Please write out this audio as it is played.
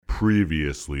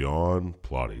Previously on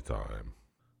Plotty Time.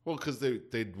 Well, because they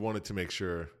wanted to make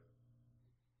sure.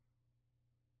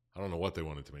 I don't know what they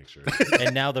wanted to make sure.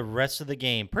 And now the rest of the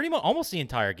game, pretty much almost the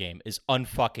entire game, is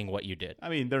unfucking what you did. I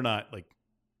mean, they're not, like,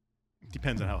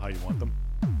 depends on how high you want them.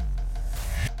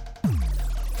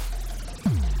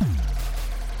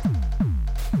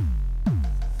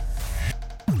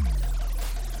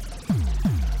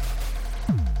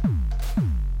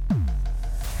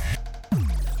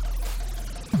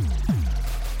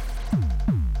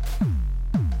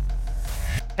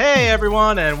 Hey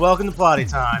everyone, and welcome to Plotty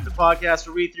Time, the podcast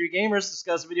where we three gamers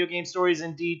discuss video game stories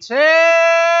in detail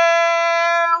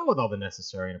with all the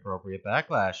necessary and appropriate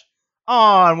backlash.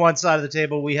 On one side of the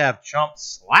table, we have Chump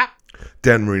Slap.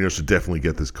 Dan Marino should definitely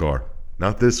get this car.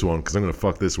 Not this one, because I'm going to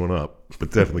fuck this one up,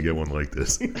 but definitely get one like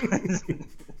this.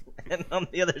 And on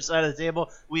the other side of the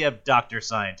table, we have Dr.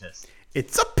 Scientist.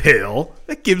 It's a pill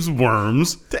that gives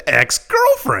worms to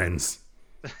ex-girlfriends.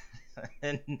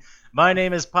 And my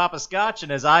name is Papa Scotch,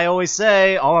 and as I always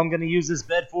say, all I'm going to use this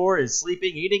bed for is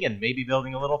sleeping, eating, and maybe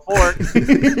building a little fort.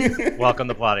 Welcome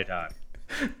to Plotty Time.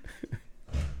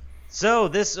 So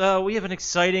this we have an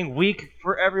exciting week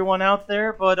for everyone out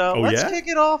there, but let's kick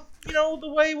it off,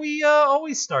 the way we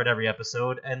always start every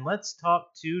episode, and let's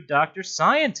talk to Dr.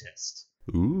 Scientist.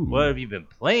 Ooh. What have you been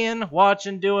playing,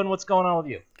 watching, doing? What's going on with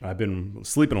you? I've been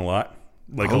sleeping a lot.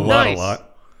 Like Oh, a lot.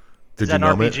 Is Did that you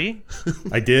an numb it?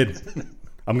 RPG? I did.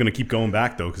 I'm going to keep going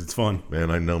back, though, because it's fun.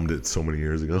 Man, I numbed it so many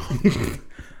years ago.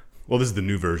 Well, this is the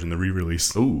new version, the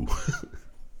re-release. Ooh.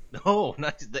 No,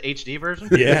 not the HD version?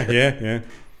 Yeah.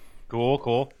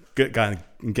 Cool. I'm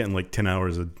getting like 10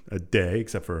 hours a day,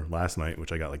 except for last night,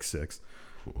 which I got like 6.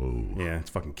 Whoa. Yeah, it's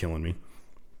fucking killing me.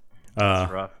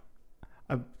 That's rough.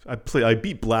 I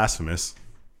beat Blasphemous.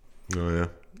 Oh,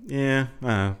 yeah.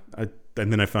 Yeah,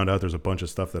 and then I found out there's a bunch of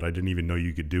stuff that I didn't even know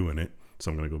you could do in it,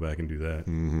 so I'm going to go back and do that.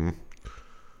 Mm-hmm.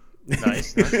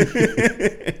 Nice.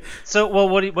 So, well,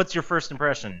 what's your first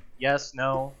impression? Yes,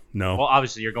 no? No, Well,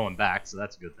 obviously you're going back, so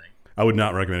that's a good thing. I would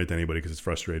not recommend it to anybody because it's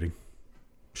frustrating.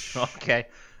 Okay.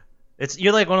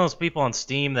 You're like one of those people on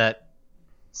Steam that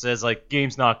says, like,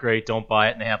 game's not great, don't buy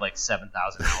it, and they have, like,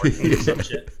 7,000 hours or some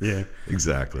shit. Yeah.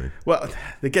 Exactly. Well,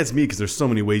 it gets me because there's so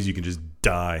many ways you can just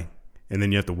die, and then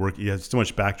you have to work. You have so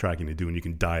much backtracking to do, and you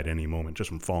can die at any moment just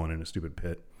from falling in a stupid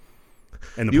pit.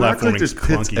 And the You act like platforming's there's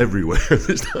pits clunky. everywhere.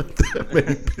 There's not that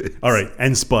many pits. All right,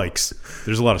 and spikes.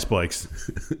 There's a lot of spikes.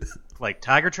 Like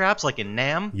tiger traps, like in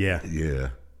Nam? Yeah. Yeah.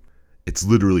 It's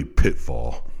literally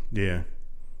Pitfall. Yeah.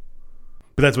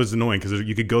 But that's what's annoying because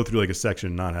you could go through like a section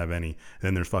and not have any, and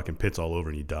then there's fucking pits all over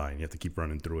and you die and you have to keep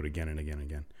running through it again and again and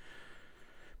again.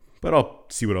 But I'll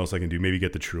see what else I can do. Maybe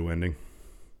get the true ending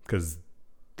because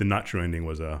the not true ending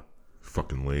was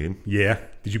Fucking lame. yeah.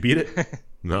 Did you beat it?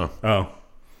 No. Oh.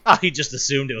 Oh, he just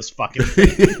assumed it was fucking...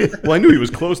 Well, I knew he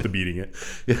was close to beating it.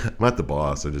 Yeah, I'm not the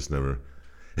boss. I just never...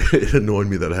 It annoyed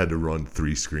me that I had to run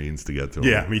 3 screens to get to him.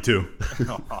 Yeah, me too.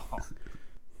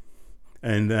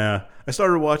 And I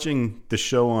started watching the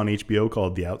show on HBO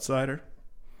called The Outsider.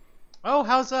 Oh,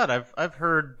 how's that? I've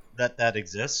heard that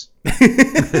exists. I know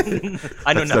That's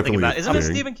nothing definitely about it. Isn't it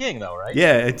appearing. Stephen King, though, right?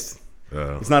 Yeah, it's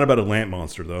Oh. not about a lamp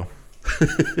monster, though.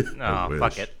 No, wish.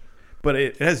 fuck it. But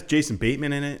it has Jason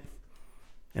Bateman in it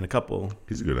and a couple.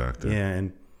 He's a good actor. Yeah,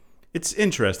 and it's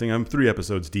interesting. I'm 3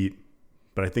 episodes deep,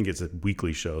 but I think it's a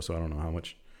weekly show, so I don't know how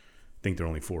much. I think they're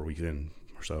only 4 weeks in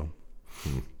or so.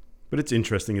 But it's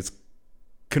interesting. It's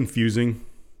confusing.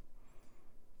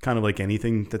 Kind of like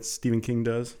anything that Stephen King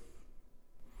does.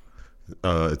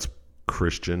 It's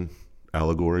Christian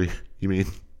allegory, you mean?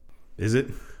 Is it?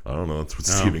 I don't know. That's what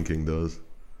No. Stephen King does.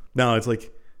 No, it's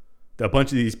like a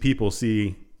bunch of these people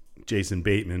see Jason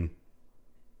Bateman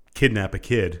kidnap a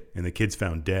kid, and the kid's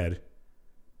found dead.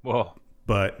 Whoa.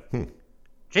 But,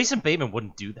 Jason Bateman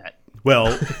wouldn't do that. well,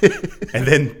 and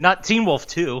then Not Teen Wolf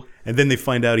 2. they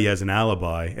find out he has an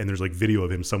alibi, and there's like video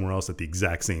of him somewhere else at the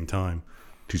exact same time.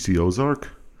 Do you see Ozark?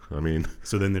 I mean,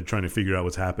 So then they're trying to figure out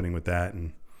what's happening with that,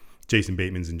 and Jason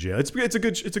Bateman's in jail. It's a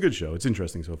good show. It's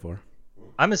interesting so far.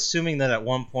 I'm assuming that at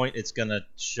one point it's going to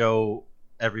show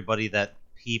everybody that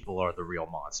people are the real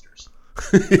monsters.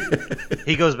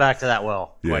 He goes back to that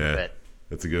well quite a bit.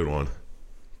 That's a good one.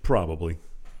 Probably,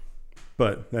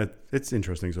 but it's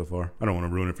interesting so far. I don't want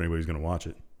to ruin it for anybody who's going to watch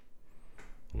it.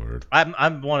 Word. I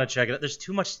want to check it out. There's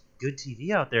too much good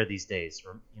TV out there these days.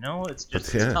 It's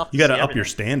just Yeah. it's tough. You got to see up your everything.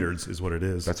 standards, is what it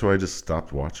is. That's why I just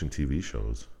stopped watching TV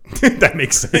shows. That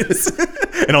makes sense.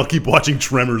 And I'll keep watching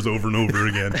Tremors over and over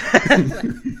again.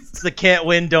 It's the can't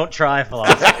win, don't try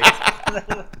philosophy.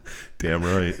 Damn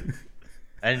right.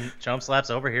 And Chump Slap's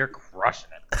over here crushing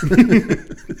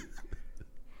it.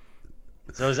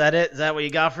 So is that it? Is that what you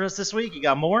got for us this week? You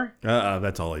got more?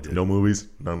 That's all I did. No movies?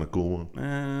 Not a cool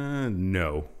one?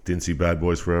 No. Didn't see Bad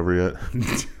Boys Forever yet?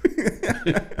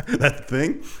 That the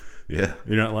thing? Yeah.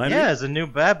 You're not lying? to Yeah, me? there's a new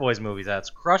Bad Boys movie that's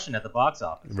crushing at the box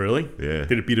office. Really? Yeah.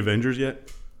 Did it beat Avengers yet?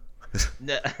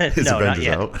 No, Is not Avengers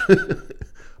yet. out?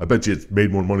 I bet you it's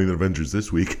made more money than Avengers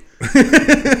this week.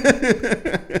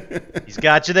 He's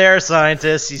got you there,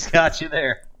 scientist. He's got you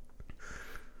there.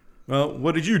 Well,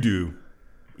 what did you do?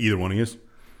 Either one of you?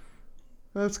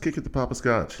 Let's kick it to Papa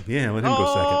Scotch. Yeah, let him go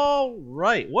second. All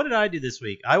right. What did I do this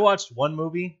week? I watched one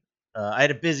movie. I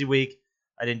had a busy week.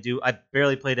 I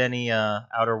barely played any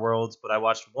Outer Worlds, but I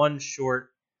watched one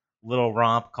short little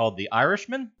romp called The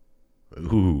Irishman.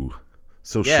 Ooh,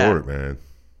 so Yeah. short, man.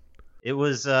 It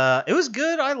was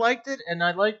good. I liked it, and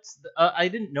I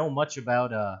didn't know much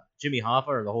about Jimmy Hoffa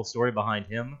or the whole story behind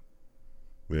him.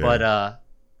 Yeah. But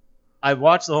I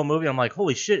watched the whole movie. I'm like,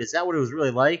 holy shit, is that what it was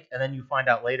really like? And then you find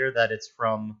out later that it's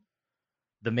from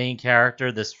the main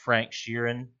character, this Frank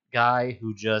Sheeran guy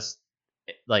who just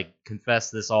like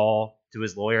confessed this all to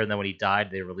his lawyer, and then when he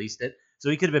died, they released it. So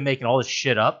he could have been making all this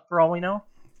shit up for all we know.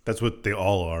 That's what they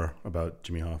all are about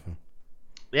Jimmy Hoffa.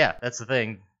 Yeah, that's the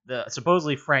thing.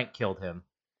 Supposedly Frank killed him,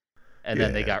 and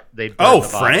then they burned Oh, the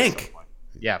body at Frank! some point.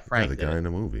 Yeah, Yeah, Frank. the did guy it. in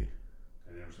the movie.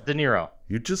 De Niro.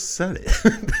 You just said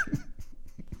it.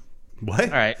 What? All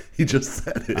right. He just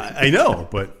said it. I know,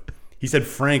 but he said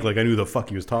Frank like I knew the fuck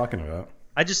he was talking about.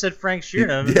 I just said Frank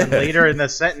Sheeran, and Yeah. then later in the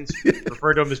sentence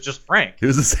referred to him as just Frank. It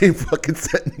was the same fucking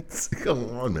sentence. Come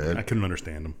on, I man. couldn't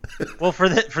understand him. Well, for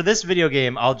this video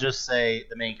game, I'll just say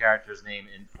the main character's name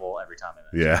in full every time I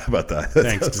mention Yeah, how about that?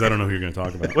 Thanks, because I don't know who you're going to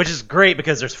talk about. it. Which is great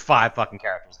because there's 5 fucking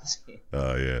characters in this game.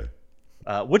 Oh,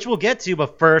 yeah. Which we'll get to,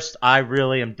 but first, I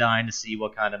really am dying to see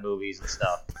what kind of movies and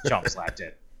stuff Chump Slack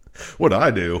did. What'd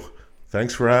I do?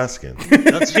 Thanks for asking.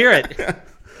 Let's hear it.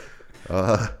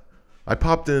 I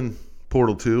popped in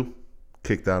Portal 2,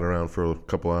 kicked that around for a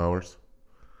couple hours.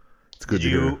 It's good Did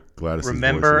to hear you Gladys'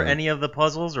 remember voice again. any of the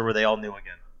puzzles, or were they all new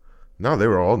again? No, they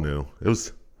were all new. It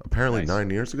was apparently Nice. 9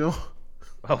 years ago.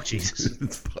 Oh, Jesus.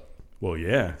 It's fu- Well,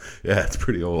 yeah. yeah, it's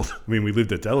pretty old. I mean, we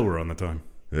lived at Delaware on the time.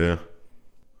 Yeah.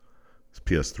 It's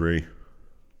PS3.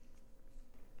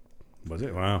 Was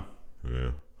it? Wow.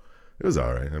 Yeah. It was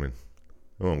all right. I mean,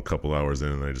 I'm a couple hours in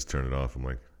and I just turned it off. I'm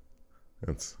like,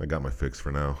 I got my fix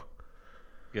for now.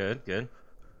 Good, good.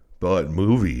 But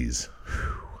movies.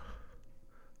 Whew.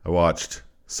 I watched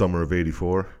Summer of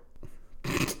 '84.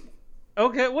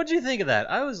 Okay, what'd you think of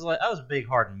that? I was a big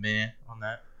hard meh on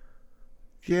that.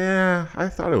 Yeah, I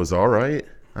thought it was all right.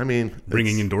 I mean,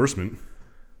 Bringing endorsement.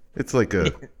 it's like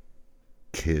a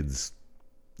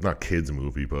not kids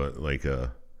movie, but like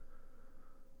a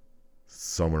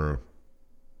summer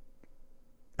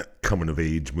coming of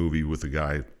age movie with a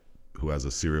guy who has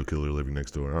a serial killer living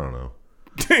next door. I don't know.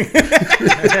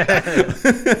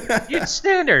 You'd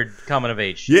standard coming of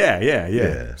age. Yeah.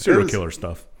 Yeah. Serial It was- killer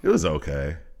stuff. It was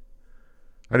okay.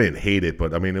 I didn't hate it,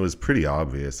 but I mean, it was pretty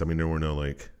obvious. I mean, there were no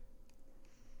like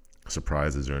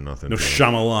surprises or nothing. No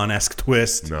Shyamalan-esque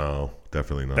twist. No,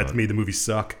 definitely not. That made the movie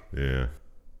suck. Yeah.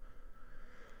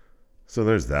 So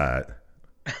there's that.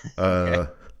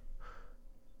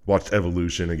 Watched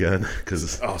Evolution again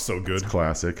because Oh, so good. it's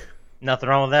classic. Nothing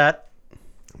wrong with that.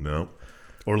 No,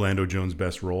 Orlando Jones'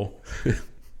 best role.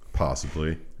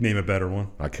 possibly. Name a better one.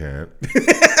 I can't.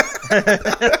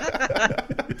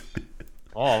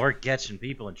 Oh, we're catching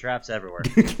people in traps everywhere.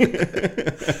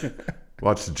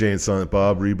 Watched the Jay and Silent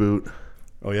Bob reboot.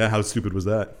 Oh, yeah? How stupid was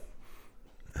that?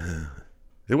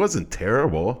 It wasn't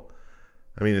terrible.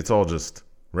 I mean, it's all just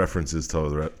references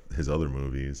to his other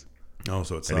movies. Oh,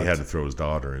 so it sucked. And he had to throw his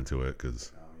daughter into it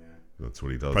because that's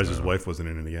what he does. Surprised his now. wife wasn't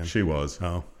in it again. She was.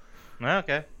 Oh.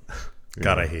 Okay.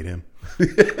 God, I hate him.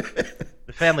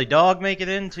 The family dog make it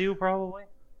in too, probably.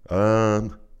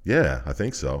 Yeah, I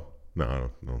think so. No,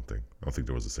 I don't think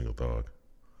there was a single dog.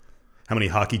 How many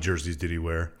hockey jerseys did he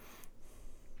wear?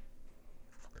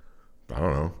 I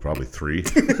don't know, probably 3.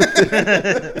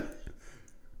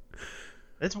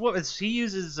 He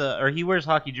uses or he wears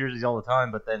hockey jerseys all the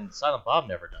time, but then Silent Bob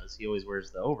never does. He always wears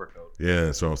the overcoat.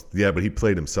 Yeah, but he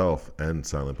played himself and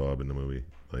Silent Bob in the movie.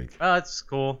 Like, Oh, that's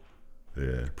cool.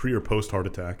 yeah, Pre or post heart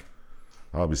attack?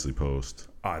 obviously post.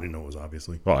 Oh, I didn't know it was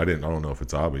obviously. Well, I don't know if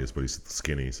it's obvious, but he's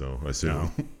skinny, so I assume.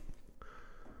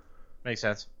 Makes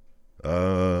sense.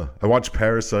 I watched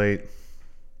Parasite.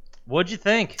 What'd you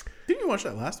think? Didn't you watch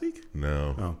that last week?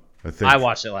 No, Oh. I think I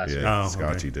watched it last week. Yeah, Oh,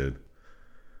 Scotchy did.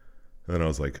 And then I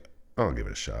was like, I'll give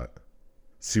it a shot.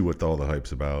 See what all the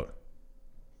hype's about.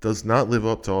 Does not live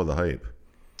up to all the hype.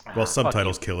 Well,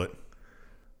 subtitles kill it.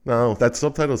 No, that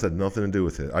subtitles had nothing to do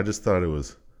with it. I just thought it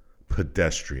was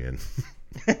pedestrian.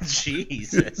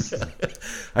 Jesus.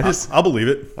 I'll believe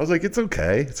it. I was like, it's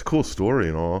okay. It's a cool story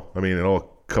and all. I mean, it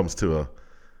all comes to a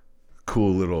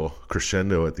cool little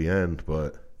crescendo at the end,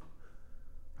 but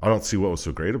I don't see what was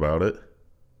so great about it.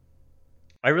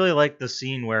 I really liked the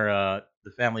scene where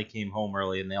the family came home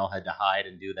early and they all had to hide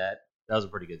and do that. That was a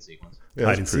pretty good sequence. Yeah,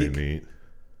 Hide it's and pretty seek. neat.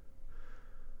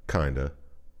 Kinda.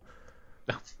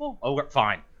 Oh,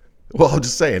 fine. Well, I'm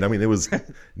just saying. I mean, it was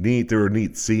neat. There were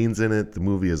neat scenes in it. The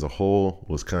movie as a whole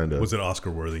was kind of... Was it Oscar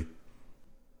worthy?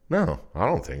 No, I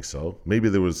don't think so. Maybe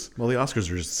there was Well, the Oscars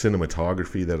are just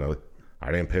cinematography that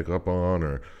I didn't pick up on,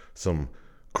 or some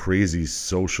crazy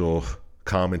social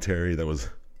commentary that was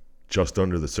just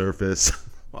under the surface.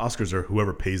 Oscars are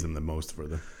whoever pays them the most for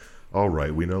them. All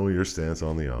right, we know your stance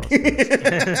on the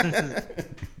Oscars.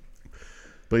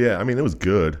 But yeah, I mean, it was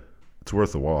good. It's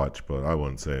worth a watch, but I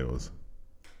wouldn't say it was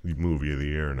the movie of the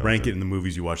year. No. Rank it in the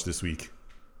movies you watched this week.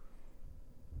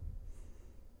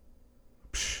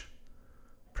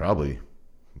 Probably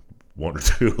one or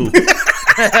two.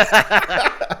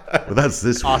 But that's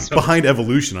this week. Awesome. Behind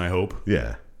Evolution, I hope.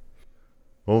 Yeah.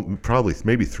 Well, probably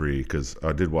maybe three, because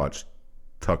I did watch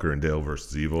Tucker and Dale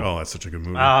versus Evil. Oh, that's such a good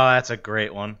movie. Oh, that's a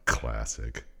great one.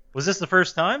 Classic. Was this the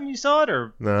first time you saw it,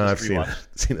 or No, I've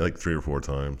just seen it like 3 or 4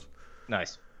 times.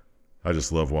 Nice. I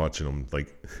just love watching them.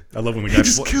 Like, I love when we he got.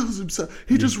 just kills himself.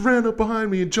 He just ran up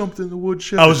behind me and jumped in the wood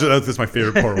chip. That's my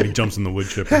favorite part when he jumps in the wood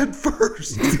chipper. head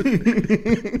first.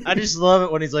 I just love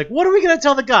it when he's like, "What are we gonna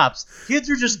tell the cops?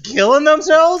 Kids are just killing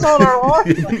themselves on our lawn."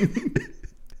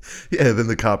 Yeah, then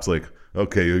the cop's like,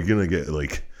 okay, you're gonna get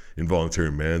like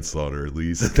involuntary manslaughter at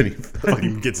least. And then he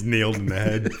Fucking gets nailed in the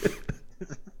head.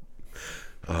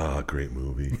 great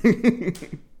movie.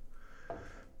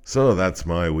 So that's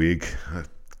my week. I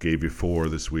gave you 4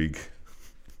 this week.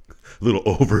 Little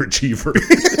overachiever.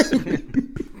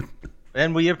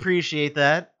 And we appreciate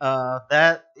that.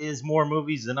 That is more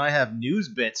movies than I have news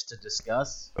bits to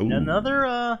discuss. Ooh.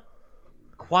 Another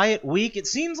quiet week. It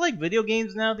seems like video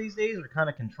games now these days are kind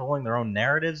of controlling their own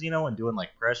narratives, and doing like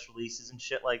press releases and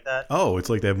shit like that. Oh, it's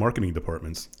like they have marketing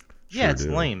departments. Yeah, Sure it's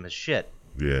do. lame as shit.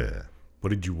 Yeah. What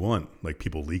did you want? Like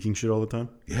people leaking shit all the time?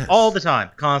 Yes. All the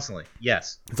time, constantly.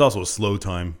 Yes. It's also a slow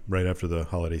time right after the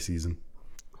holiday season.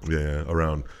 Yeah,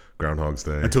 around Groundhog's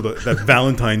Day. Until that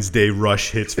Valentine's Day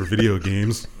rush hits for video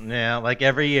games. Yeah, like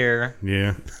every year.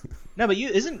 Yeah. No, but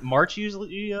isn't March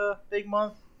usually a big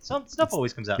month? Some stuff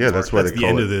always comes out. Yeah, in that's March. why That's they the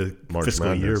call end it of the March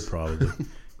fiscal year, Madness. probably.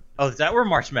 Oh, is that where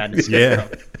March Madness came Yeah.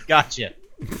 from? Gotcha.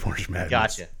 March Madness.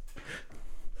 Gotcha.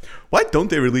 Why don't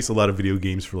they release a lot of video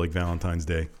games for like Valentine's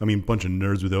Day? I mean, a bunch of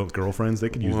nerds without girlfriends, they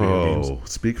could use video games. Whoa,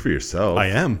 speak for yourself. I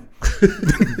am.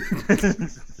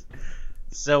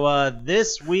 So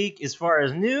this week, as far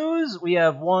as news, we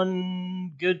have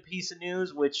one good piece of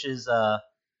news, which is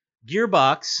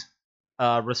Gearbox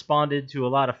responded to a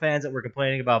lot of fans that were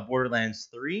complaining about Borderlands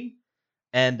 3,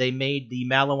 and they made the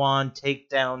Malawan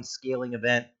takedown scaling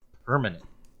event permanent.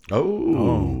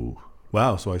 Oh.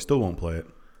 Wow, so I still won't play it.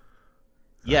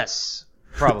 Yes,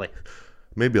 probably.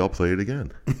 Maybe I'll play it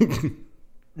again.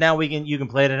 Now you can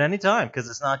play it at any time because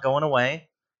it's not going away.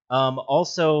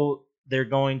 Also, they're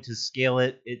going to scale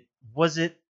it. Was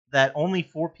it that only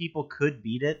 4 people could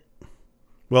beat it?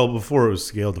 Well, before it was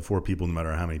scaled to 4 people no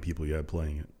matter how many people you had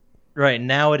playing it. Right,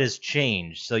 now it has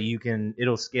changed, so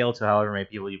it'll scale to however many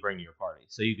people you bring to your party.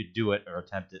 So you could do it or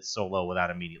attempt it solo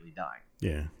without immediately dying.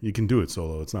 Yeah, you can do it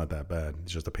solo. It's not that bad.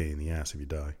 It's just a pain in the ass if you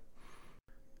die.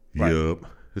 Right. Yup.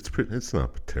 It's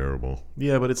not terrible.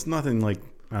 Yeah, but it's nothing like,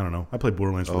 I don't know. I played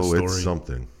Borderlands for the story, It's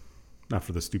something. not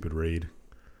for the stupid raid.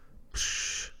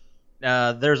 Psh.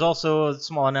 There's also a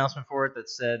small announcement for it that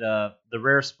said the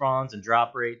rare spawns and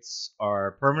drop rates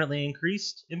are permanently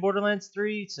increased in Borderlands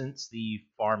 3 since the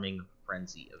farming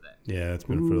frenzy event. Yeah, it's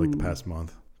been for like the past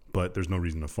month. But there's no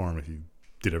reason to farm if you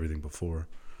did everything before.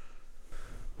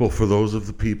 Well, for those of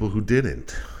the people who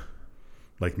didn't,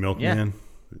 Like Milkman.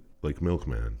 like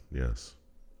Milkman, yes.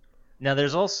 Now,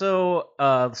 there's also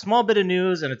a small bit of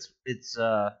news, and it's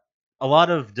a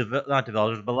lot of not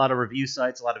developers, but a lot of review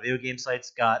sites, a lot of video game sites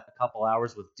got a couple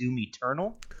hours with Doom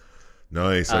Eternal.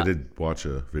 Nice. I did watch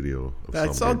a video of I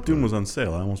some saw gameplay. Doom was on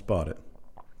sale. I almost bought it.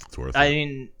 It's worth I it.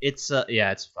 mean, it's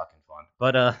fucking fun,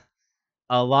 but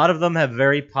a lot of them have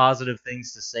very positive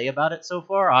things to say about it so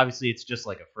far. Obviously, it's just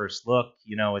like a first look.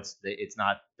 It's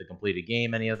not the completed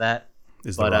game, any of that.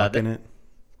 Is The But, Rock in it?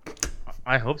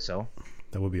 I hope so.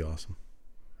 That would be awesome.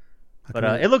 But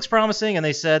it looks promising, and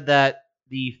they said that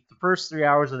the first 3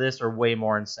 hours of this are way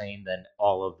more insane than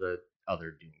all of the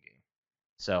other Doom games.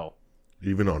 So,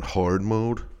 Even on hard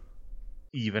mode?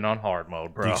 Even on hard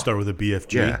mode, Do bro. you start with a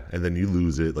BFG? Yeah, and then you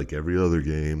lose it like every other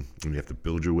game, and you have to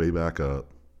build your way back up.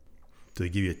 Do they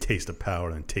give you a taste of power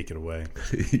and then take it away?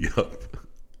 Yup.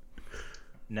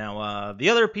 Now, the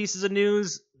other pieces of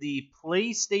news, the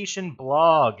PlayStation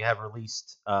blog have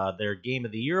released their Game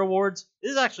of the Year awards.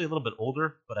 This is actually a little bit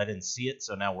older, but I didn't see it,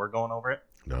 so now we're going over it.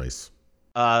 Nice.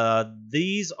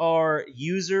 These are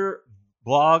user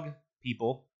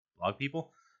people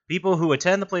who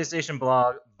attend the PlayStation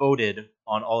blog voted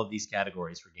on all of these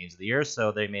categories for Games of the Year,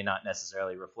 so they may not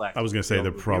necessarily reflect. I was going to say real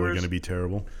they're probably reviewers. going to be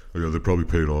terrible. Oh, yeah, they probably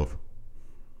paid off.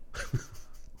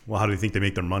 Well, how do you think they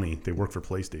make their money? They work for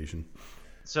PlayStation.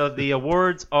 So the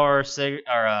awards are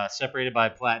separated by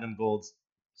platinum, gold,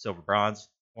 silver, bronze,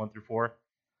 1 through 4.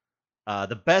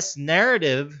 The best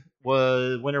narrative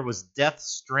winner was Death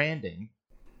Stranding.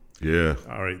 Yeah.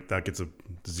 All right, that gets a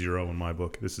 0 in my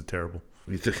book. This is terrible.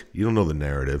 You don't know the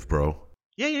narrative, bro.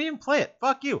 Yeah, you didn't even play it.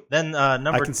 Fuck you. Then I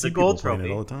number can see the people gold playing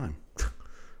trophy. it all the time.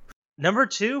 Number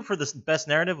 2 for the best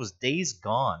narrative was Days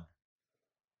Gone.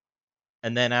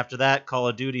 And then after that, Call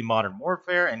of Duty Modern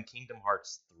Warfare and Kingdom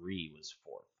Hearts 3 was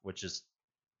 4th, which is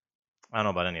I don't know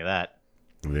about any of that.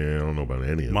 Yeah, I don't know about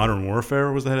any of Modern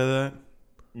Warfare was the head of that?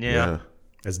 Yeah.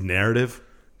 As narrative?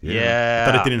 Yeah.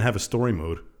 I thought it didn't have a story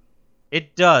mode.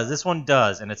 It does. This one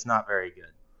does, and it's not very good.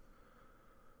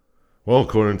 Well,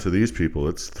 according to these people,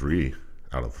 it's 3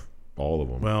 out of all of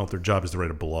them. Well, their job is to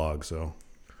write a blog, so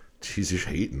Jeez, you're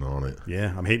hating on it.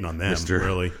 yeah, I'm hating on them, Mister.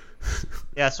 really.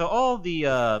 Yeah, so all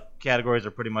the categories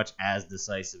are pretty much as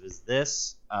decisive as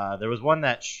this. There was one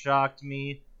that shocked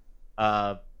me.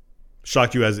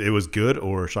 Shocked you as it was good,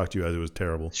 or shocked you as it was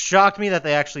terrible? Shocked me that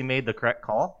they actually made the correct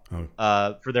call.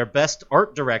 Oh. For their best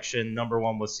art direction, number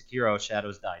 1 was Sekiro: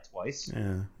 Shadows Die Twice.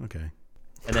 Yeah, okay.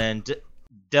 And then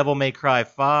Devil May Cry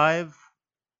 5,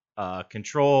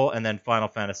 Control, and then Final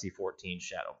Fantasy 14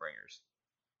 Shadowbringers.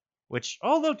 Which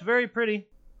all looked very pretty.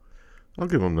 I'll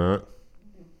give them that.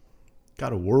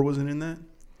 God of War wasn't in that?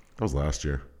 That was last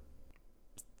year.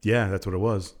 Yeah, that's what it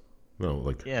was. No,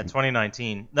 like Yeah,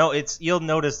 2019. No, you'll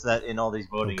notice that in all these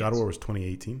Oh, voting. God of it's- War was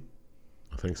 2018?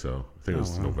 I think so. I think it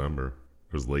was Oh, wow. November.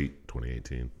 It was late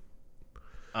 2018.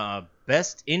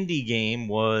 Best indie game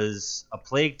was A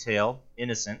Plague Tale: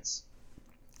 Innocence.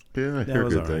 Yeah, I it hear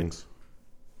was good alright. things.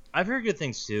 I've heard good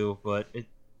things too, but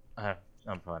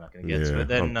I'm probably not going to get to it.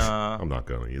 Then I'm not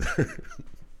gonna either.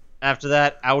 after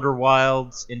that, Outer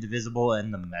Wilds, Indivisible,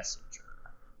 and The Messenger.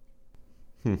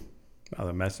 Oh,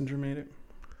 The Messenger made it?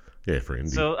 Yeah, for indie.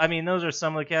 So I mean, those are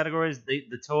some of the categories.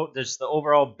 Just the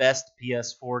overall best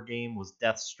PS4 game was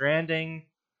Death Stranding,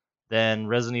 then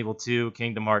Resident Evil 2,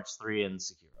 Kingdom Hearts 3, and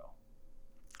Sekiro.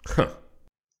 Huh.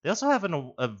 They also have an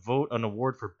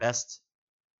award for best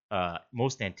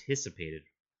most anticipated.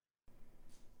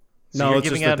 So No, you're it's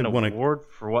giving just that out they an wanna- award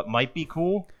for what might be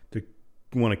cool. They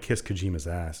want to kiss Kojima's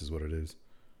ass is what it is.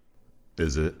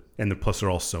 Is it? And plus they're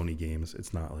all Sony games.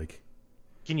 It's not like...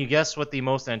 Can you guess what the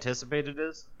most anticipated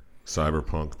is?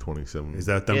 Cyberpunk 2077. Is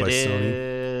that done by It Sony?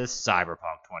 is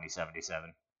Cyberpunk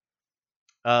 2077.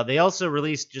 They also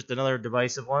released just another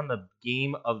divisive one, the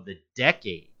Game of the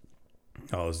Decade.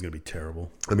 Oh, this is going to be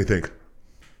terrible. Let me think.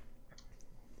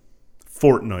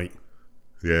 Fortnite.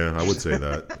 Yeah, I would say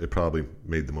that. It probably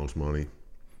made the most money.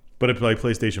 But if like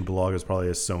PlayStation blog is probably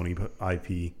a Sony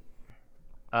IP.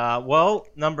 Well,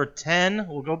 number 10,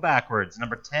 we'll go backwards.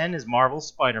 Number 10 is Marvel's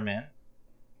Spider-Man.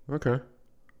 Okay.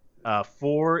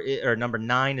 Number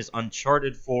 9 is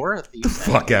Uncharted 4. Thieves'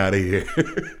 End. Fuck out of here.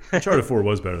 Uncharted 4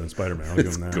 was better than Spider-Man. I'll give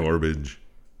It's them that. garbage.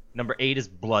 Number 8 is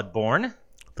Bloodborne.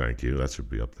 Thank you. That should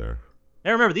be up there.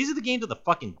 Now remember, these are the games of the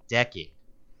fucking decade.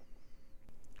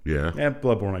 Yeah. Yeah,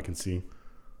 Bloodborne I can see.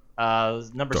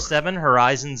 Number 7,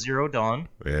 Horizon Zero Dawn.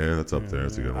 Yeah, that's up there.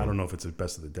 That's a good one. I don't know if it's the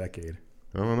best of the decade.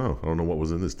 I don't know. I don't know what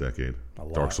was in this decade. A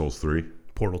lot. Dark Souls 3.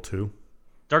 Portal 2.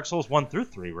 Dark Souls 1 through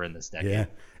 3 were in this decade. Yeah.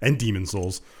 And Demon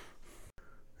Souls.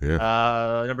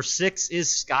 Yeah. Number 6 is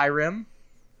Skyrim.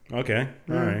 Okay.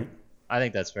 All right. I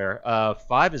think that's fair.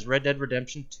 5 is Red Dead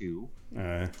Redemption 2.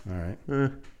 All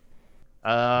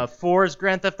right. 4 is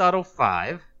Grand Theft Auto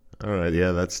 5. All right.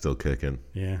 Yeah, that's still kicking.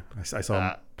 Yeah. I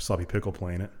saw Sloppy Pickle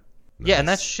playing it. Yeah, and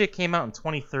that shit came out in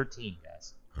 2013,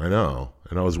 guys. I know.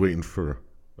 And I was waiting for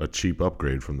a cheap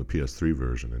upgrade from the PS3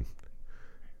 version and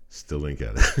still ain't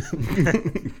got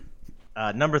it.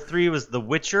 Number 3 was The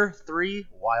Witcher 3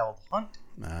 Wild Hunt.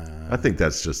 I think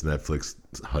that's just Netflix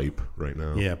hype right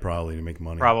now. Yeah, probably to make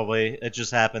money. Probably. It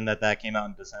just happened that came out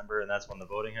in December, and that's when the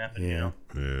voting happened. Yeah.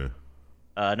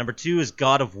 Yeah. Number 2 is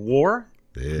God of War.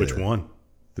 Yeah. Which one?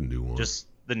 The new one. Just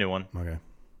the new one. Okay.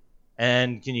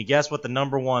 And can you guess what the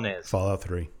number 1 is? Fallout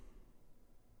 3.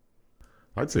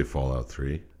 I'd say Fallout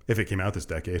 3. If it came out this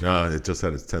decade. It just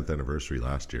had its 10th anniversary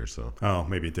last year, so. Oh,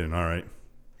 maybe it didn't. All right.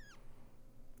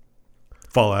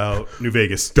 Fallout, New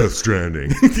Vegas. Death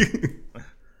Stranding.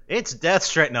 It's Death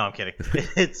Stranding. No, I'm kidding.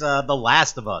 It's The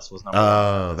Last of Us was number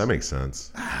one. That makes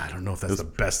sense. I don't know if that's the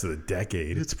best of the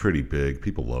decade. It's pretty big.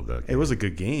 People love that game. It was a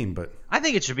good game, but I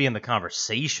think it should be in the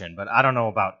conversation, but I don't know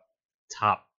about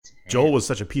top 10. Joel was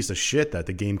such a piece of shit that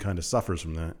the game kind of suffers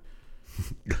from that.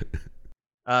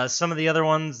 Some of the other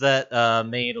ones that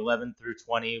made 11 through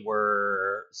 20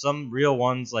 were some real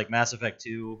ones like Mass Effect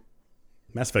 2.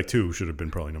 Mass Effect 2 should have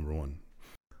been probably number one.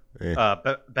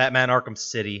 Batman Arkham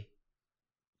City.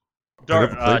 I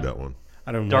never played that one.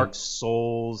 I don't know. Dark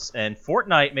Souls, and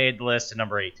Fortnite made the list at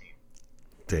number 18.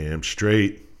 Damn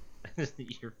straight.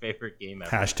 Your favorite game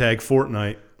ever. Hashtag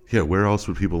Fortnite. Yeah, where else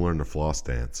would people learn the floss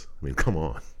dance? I mean, come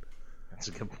on. That's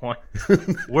a good point.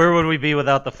 Where would we be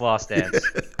without the floss dance?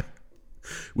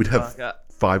 We'd have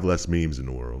 5 less memes in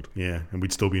the world. Yeah, and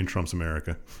we'd still be in Trump's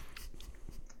America.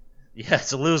 Yeah,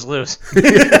 it's a lose-lose.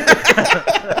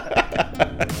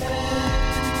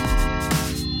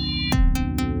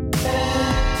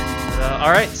 All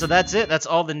right, so that's it. That's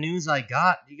all the news I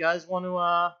got. Do you guys want to,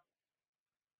 I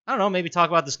don't know, maybe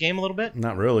talk about this game a little bit?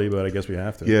 Not really, but I guess we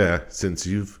have to. Yeah, since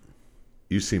you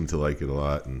seem to like it a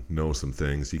lot and know some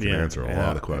things, you can answer a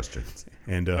lot of questions.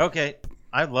 And Okay,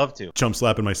 I'd love to. Chump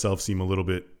slapping myself seem a little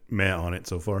bit meh on it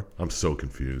so far. I'm so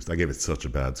confused. I gave it such a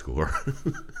bad score.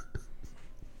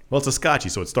 Well, it's a Scotchy,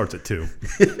 so it starts at 2.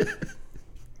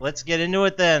 Let's get into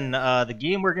it then. The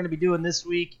game we're going to be doing this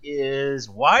week is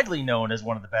widely known as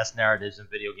one of the best narratives in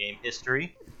video game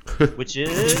history, which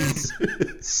is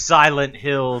Silent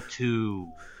Hill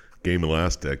 2. Game of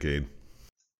last decade.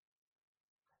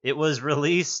 It was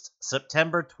released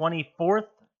September 24th,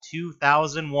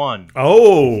 2001.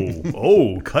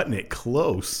 Oh, cutting it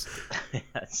close.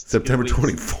 Yes, September 2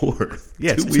 weeks. 24th.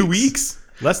 Yeah, it's 2 weeks.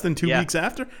 Less than 2 weeks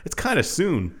after? It's kind of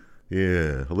soon.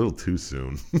 Yeah, a little too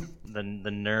soon. The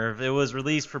nerve. It was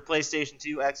released for PlayStation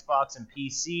 2, Xbox, and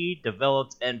PC,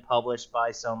 developed and published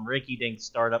by some rinky-dink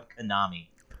startup Konami.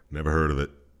 Never heard of it.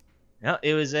 Yeah,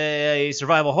 it was a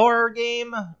survival horror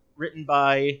game written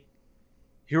by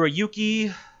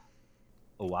Hiroyuki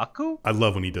Owaku? I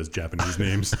love when he does Japanese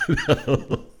names.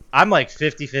 I'm like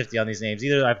 50-50 on these names.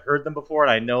 Either I've heard them before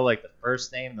and I know like the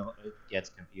first name, then it gets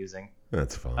confusing.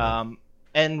 That's fine.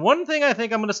 And one thing I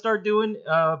think I'm going to start doing,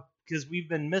 because we've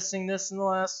been missing this in the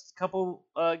last couple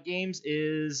games,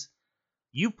 is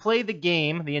you play the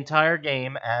game, the entire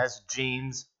game, as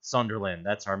James Sunderland.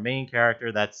 That's our main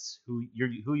character. That's who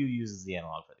you use as the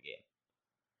analog for the game.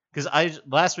 Because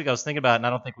last week I was thinking about it, and I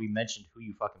don't think we mentioned who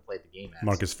you fucking played the game as.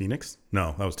 Marcus Phoenix?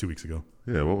 No, that was 2 weeks ago.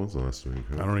 Yeah, what was the last week?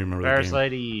 I don't even remember that game.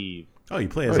 Parasite Eve. Oh, you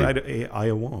play as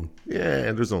Aya Wong.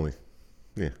 Yeah, there's only...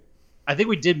 Yeah. I think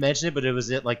we did mention it, but it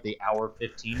was at like the hour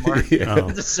 15 mark. Yeah.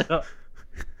 Oh.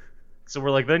 So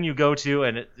we're like, then you go to,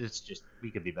 and it's just,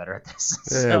 we could be better at this.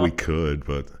 Yeah, we could,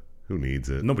 but who needs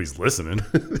it? Nobody's listening.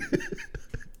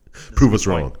 Prove us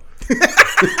wrong.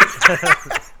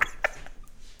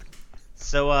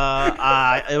 So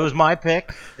it was my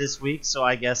pick this week, so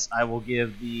I guess I will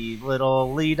give the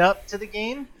little lead up to the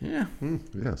game. Yeah.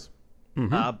 Yes.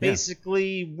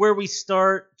 Basically, where we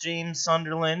start, James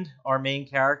Sunderland, our main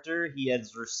character, he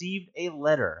has received a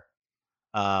letter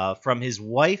from his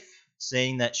wife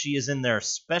saying that she is in their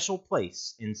special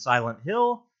place in Silent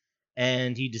Hill,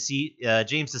 and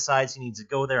James decides he needs to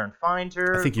go there and find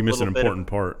her. I think you missed an important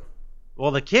part. Well,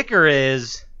 the kicker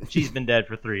is she's been dead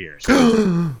for 3 years.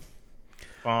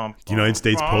 United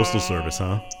States Postal Service,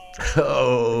 huh?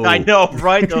 Oh. I know,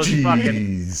 right? Those fucking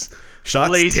Jeez. Shots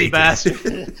lazy taken.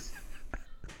 bastards.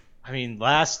 I mean,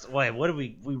 what did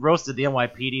we roasted the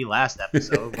NYPD last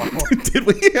episode? Did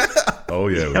we? Oh,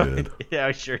 yeah, we did. Yeah,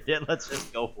 we sure did. Let's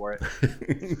just go for it.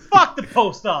 Fuck the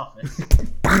post office.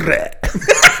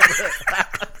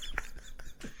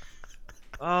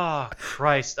 Oh,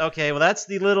 Christ. Okay, well, that's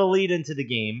the little lead into the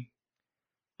game.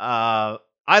 I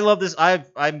love this.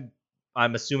 I'm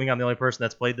assuming I'm the only person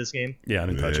that's played this game. Yeah, I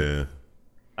didn't touch it.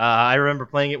 I remember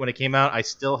playing it when it came out. I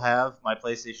still have my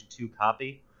PlayStation 2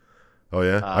 copy. Oh,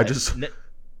 yeah?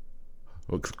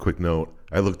 Quick note.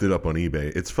 I looked it up on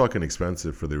eBay. It's fucking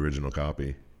expensive for the original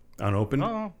copy. Unopened?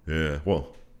 Oh. Yeah,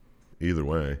 well, either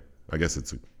way. I guess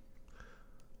it's a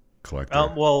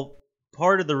collector. Well,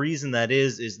 part of the reason that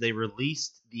is they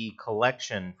released the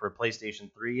collection for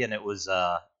PlayStation 3, and it was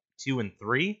 2 and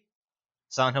 3,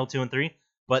 Silent Hill 2 and 3,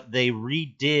 but they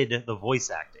redid the voice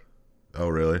acting. Oh,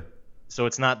 really? So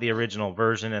it's not the original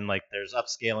version, and like there's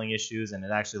upscaling issues, and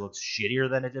it actually looks shittier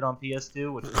than it did on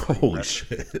PS2. Which is Holy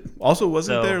impressive. shit. Also,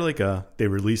 wasn't there like they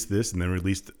released this and then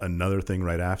released another thing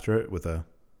right after it with a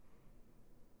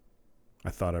I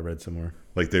thought I read somewhere.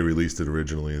 Like they released it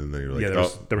originally, and then you're like, Yeah,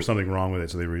 there was something wrong with it,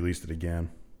 so they released it again.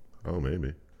 oh,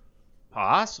 maybe.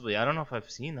 Possibly. I don't know if I've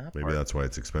seen that. Maybe part. that's why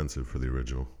it's expensive for the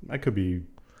original. I could be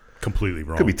completely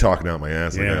wrong. Could be talking out my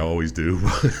ass like Yeah. I always do.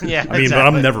 Yeah, I mean, but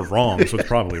I'm never wrong, so it's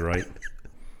probably right.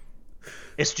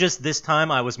 It's just this time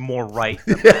I was more right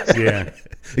than last. Yeah.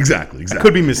 exactly. I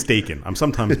could be mistaken. I'm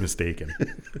sometimes mistaken.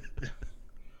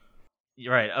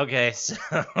 You're right. Okay, so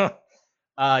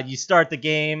you start the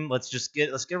game. Let's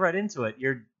get right into it.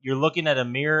 You're looking at a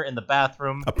mirror in the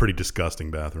bathroom. A pretty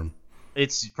disgusting bathroom.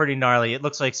 It's pretty gnarly. It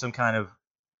looks like some kind of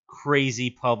crazy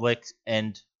public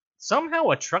and somehow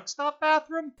a truck stop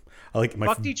bathroom. I like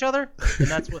Fucked each other, and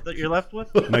that's what you're left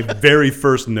with. my very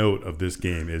first note of this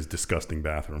game is disgusting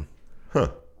bathroom. Huh.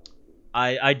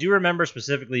 I do remember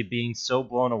specifically being so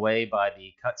blown away by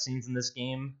the cutscenes in this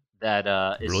game that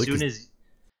as Really? soon as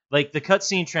like the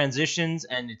cutscene transitions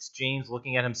and it's James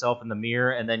looking at himself in the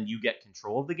mirror and then you get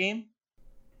control of the game.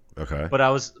 Okay.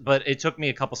 But it took me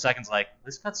a couple seconds. Like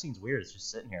this cutscene's weird. It's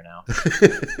just sitting here now.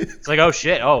 It's like oh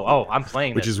shit. Oh I'm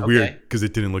playing. Which this. is Okay. weird because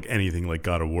it didn't look anything like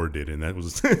God of War did, and that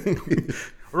was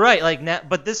Right. Like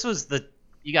but this was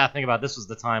you gotta think about this was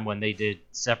the time when they did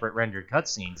separate rendered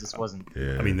cutscenes. This wasn't.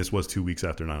 Yeah. I mean, this was 2 weeks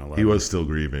after 9/11. he was still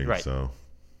grieving, Right. so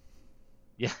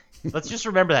Yeah. Let's just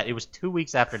remember that it was 2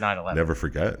 weeks after 9/11. never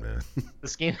forget, man.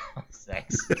 This game.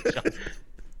 Thanks.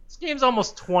 This game's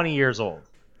almost 20 years old.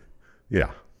 Yeah.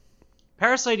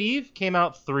 Parasite Eve came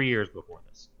out 3 years before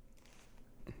this.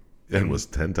 And was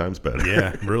 10 times better.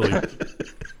 Yeah, really.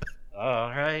 All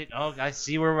right. Oh, I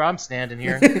see where I'm standing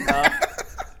here.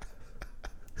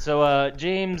 So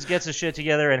James gets his shit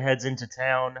together and heads into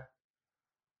town,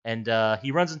 and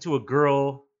he runs into a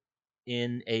girl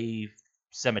in a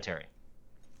cemetery,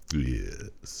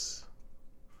 Yes.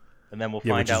 and then we'll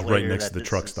Yeah, find which is out right later next that to the this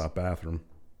truck is- stop bathroom.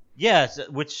 Yes,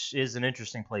 which is an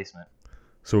interesting placement.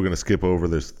 So we're going to skip over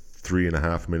this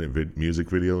 3.5 minute music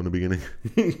video in the beginning.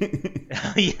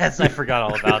 Yes, I forgot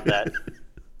all about that.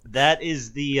 That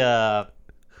is the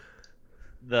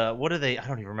what are they? I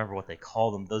don't even remember what they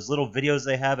call them. Those little videos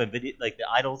they have, and video like the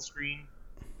idle screen.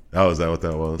 Oh, is that what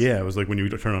that was? Yeah, it was like when you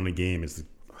turn on the game, it's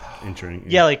entering.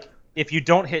 Yeah, like if you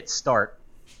don't hit start,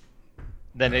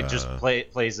 then it just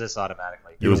plays this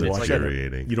automatically. It was don't It's watch like that.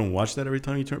 infuriating. You don't watch that every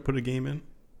time you put a game in?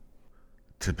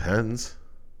 Depends.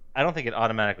 I don't think it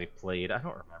automatically played. I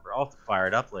don't remember. I'll have to fire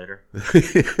it up later.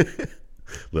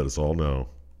 Let us all know.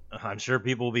 I'm sure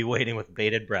people will be waiting with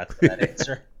bated breath for that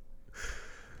answer.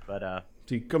 But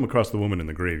So you come across the woman in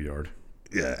the graveyard.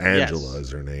 Yeah, Angela Yes.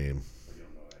 is her name.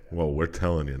 Well, we're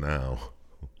telling you now.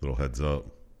 Little heads up.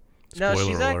 no, Spoiler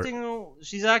she's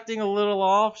alert. acting a little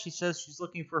off. She says she's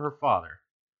looking for her father.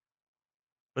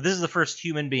 But this is the first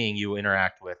human being you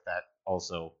interact with that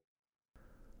also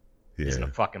isn't Yeah.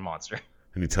 a fucking monster.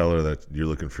 And you tell her that you're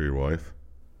looking for your wife?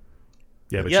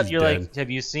 Yeah, but Yep, she's you're dead. like, have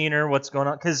you seen her? What's going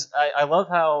on? Because I love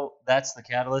how that's the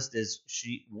catalyst. Is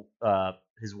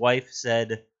his wife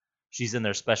said she's in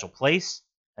their special place,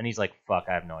 and he's like, "Fuck,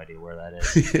 I have no idea where that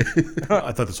is."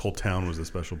 I thought this whole town was a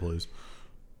special place.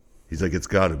 He's like, it's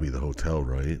got to be the hotel,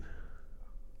 right?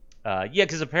 Yeah,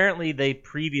 because apparently they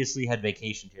previously had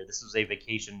vacationed here. This was a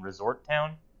vacation resort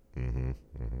town, Mm-hmm.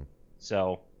 Mm-hmm.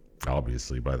 so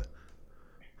Obviously, by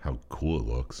how cool it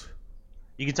looks.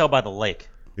 you can tell by the lake.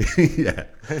 Yeah.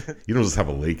 You don't just have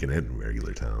a lake in any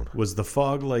regular town. Was the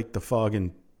fog like the fog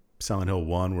in Silent Hill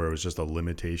 1 where it was just a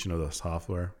limitation of the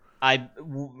software?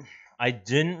 I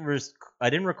didn't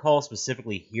recall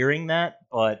specifically hearing that,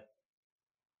 but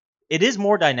it is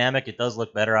more dynamic. It does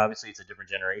look better. Obviously, it's a different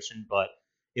generation, but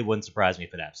it wouldn't surprise me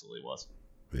if it absolutely was.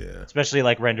 Yeah. Especially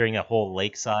like rendering a whole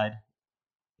lakeside.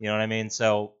 You know what I mean?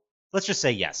 So let's just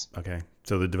say yes. Okay,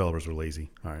 so the developers were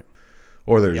lazy. All right.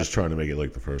 Or they're Yep. just trying to make it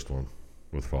like the first one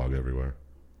with fog everywhere.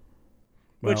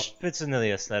 Well, Which fits into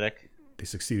the aesthetic. they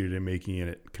succeeded in making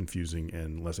it confusing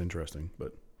and less interesting,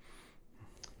 but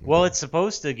Well, it's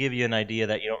supposed to give you an idea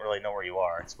that you don't really know where you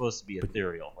are. It's supposed to be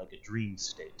ethereal, like a dream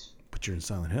state. you're in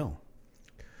Silent Hill.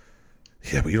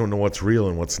 Yeah, but you don't know what's real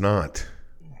and what's not.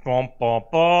 Bum, bum,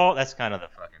 bum. That's kind of the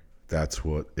fucking That's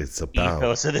what it's about.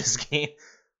 ethos of this game.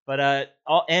 But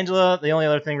Angela, the only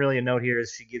other thing really to note here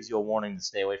is she gives you a warning to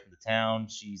stay away from the town.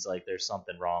 She's like, there's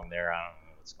something wrong there. I don't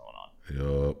know what's going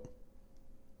on. Yup.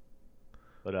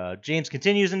 But James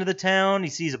continues into the town. He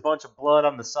sees a bunch of blood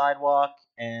on the sidewalk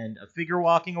and a figure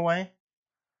walking away.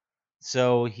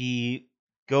 So he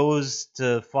goes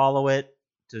to follow it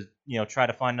to, try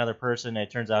to find another person, and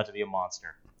it turns out to be a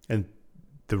monster. And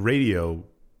the radio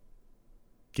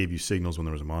gave you signals when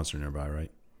there was a monster nearby,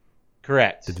 right?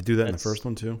 Correct. Did they do that in the That's- first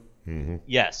one too? Mm-hmm.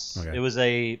 Yes. Okay. It was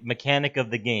a mechanic of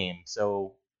the game.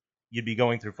 So you'd be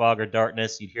going through fog or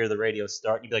darkness, you'd hear the radio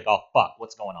start, you'd be like, oh fuck,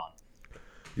 what's going on?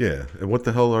 Yeah, and what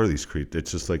the hell are these creatures?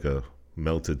 It's just like a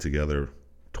melted together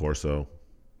torso.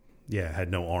 Yeah, it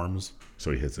had no arms.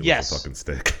 So he hits it Yes. with a fucking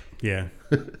stick. Yeah.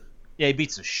 Yeah, he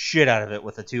beats the shit out of it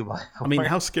with a 2x4. I mean,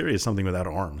 how scary is something without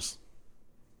arms?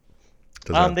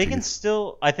 Does it have they can teeth?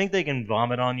 still, I think they can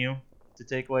vomit on you to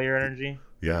take away your energy.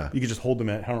 Yeah. You could just hold them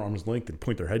at arm's length and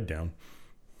point their head down.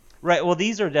 Right, well,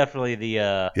 these are definitely the,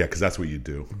 Yeah, because that's what you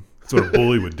do. That's what a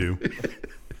bully would do.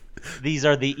 these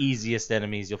are the easiest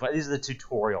enemies you'll find. These are the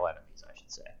tutorial enemies, I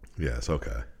should say. Yes,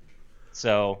 okay.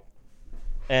 So,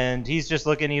 and he's just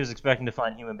looking, he was expecting to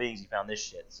find human beings, he found this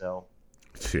shit, so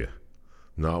Yeah.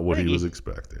 Not what he Maybe. was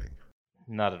expecting.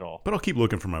 not at all. But I'll keep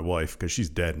looking for my wife because she's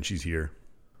dead and she's here.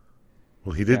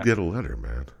 Well, he did Yeah. get a letter,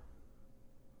 man.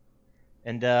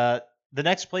 And the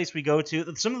next place we go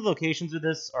to, some of the locations of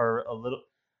this are a little.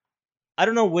 I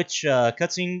don't know which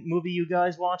cutscene movie you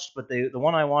guys watched, but the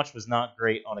one I watched was not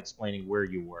great on explaining where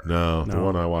you were. No, the No.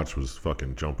 one I watched was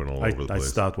fucking jumping all over the I place.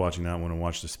 stopped watching that one and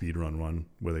watched the speedrun one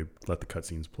where they let the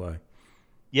cutscenes play.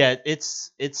 Yeah,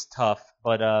 it's tough,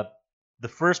 but the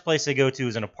first place they go to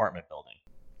is an apartment building.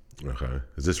 Okay.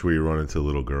 Is this where you run into a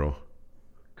little girl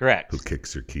Correct. who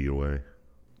kicks your key away?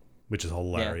 Which is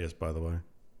hilarious, by the way.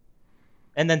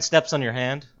 And then steps on your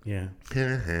hand. Yeah.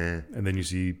 Yeah. And then you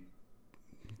see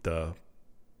the,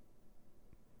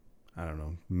 I don't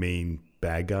know, main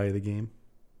bad guy of the game.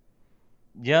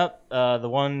 Yep, the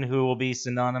one who will be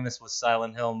synonymous with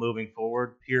Silent Hill moving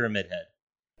forward, Pyramid Head.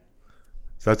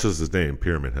 That's just his name,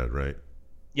 Pyramid Head, right?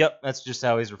 Yep, that's just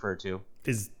how he's referred to.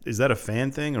 Is that a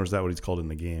fan thing or is that what he's called in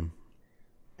the game?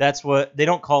 That's what they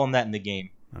don't call him that in the game.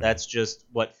 That's just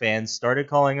what fans started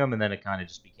calling him, and then it kind of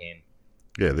just became.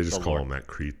 Yeah, they just The call Lord.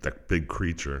 him that big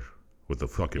creature with a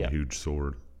fucking Yeah. huge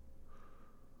sword.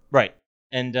 Right.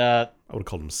 And I would have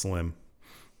called him Slim.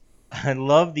 I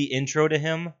love the intro to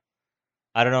him.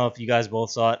 I don't know if you guys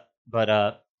both saw it,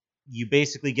 but you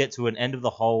basically get to an end of the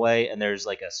hallway, and there's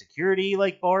like a security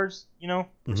like bars,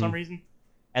 for some reason,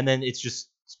 and then it's just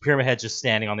Pyramid Head just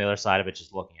standing on the other side of it,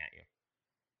 just looking at you.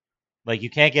 Like you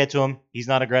can't get to him. He's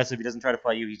not aggressive. He doesn't try to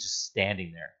fight you. He's just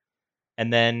standing there.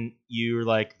 And then you're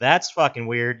like, "That's fucking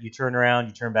weird." You turn around,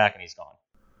 you turn back, and he's gone.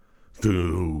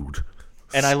 Dude.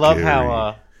 And I love Scary.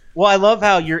 how, I love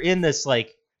how you're in this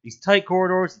like these tight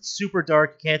corridors. It's super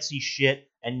dark. You can't see shit,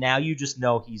 and now you just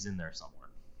know he's in there somewhere.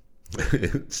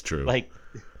 It's true. Like,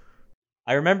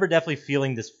 I remember definitely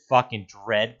feeling this fucking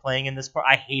dread playing in this part.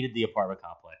 I hated the apartment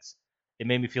complex. It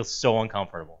made me feel so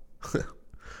uncomfortable.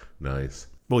 Nice.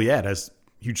 Well, yeah, it has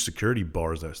huge security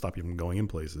bars that stop you from going in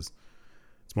places.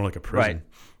 It's more like a prison. Right.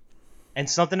 And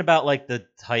something about like the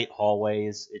tight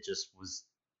hallways, it just was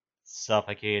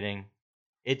suffocating.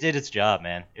 It did its job,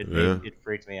 man. It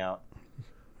freaked me out.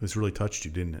 This really touched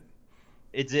you, didn't it?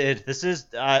 It did. This is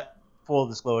full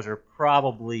disclosure,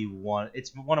 probably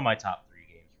it's one of my top 3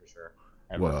 games for sure.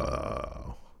 Ever.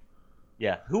 Wow.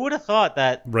 Yeah. Who would have thought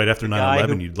that Right after The guy 9/11,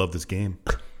 who- you'd love this game.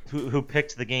 who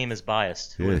picked the game as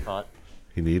biased? Who would have Yeah. thought?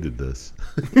 He needed this.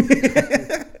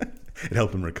 It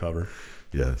helped him recover.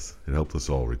 Yes, it helped us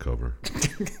all recover.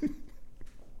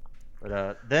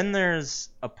 But then there's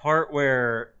a part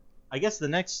where I guess the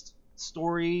next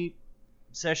story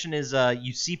session is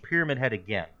you see Pyramid Head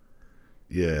again.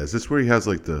 Yeah, is this where he has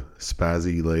like the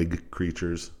spazzy leg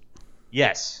creatures?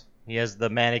 Yes, he has the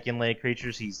mannequin leg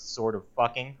creatures he's sort of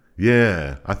fucking.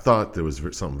 Yeah, I thought there was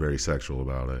something very sexual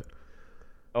about it.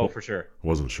 Oh, for sure.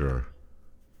 Wasn't sure.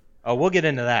 Oh, we'll get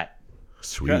into that.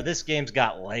 Sweet. This game's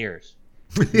got layers.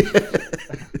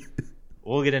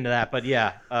 We'll get into that, but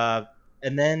yeah.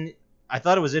 And then I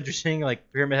thought it was interesting.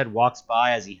 Like Pyramid Head walks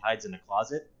by as he hides in a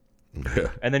closet,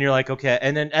 and then you're like, okay.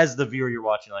 And then as the viewer, you're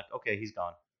watching, like, okay, he's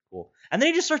gone. Cool. And then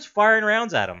he just starts firing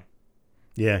rounds at him.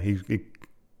 Yeah,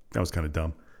 that was kind of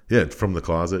dumb. Yeah, from the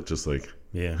closet, just like,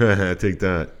 Yeah. take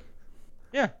that.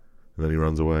 Yeah. And then he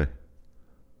runs away.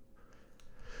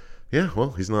 Yeah,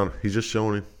 well, he's just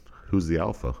showing who's the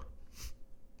alpha.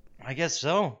 I guess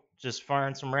so. Just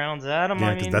firing some rounds at him. Yeah,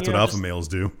 I because mean, that's you what know, alpha males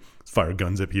do. Fire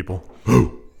guns at people.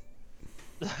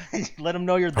 just let him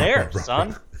know you're there,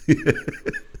 son. Yeah.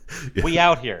 We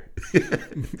out here.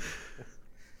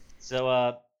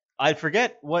 So, I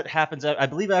forget what happens. I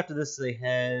believe after this they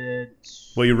head.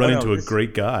 Well, you run Oh, no, into a this-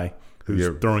 great guy who's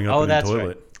Yeah. throwing up Oh, in the that's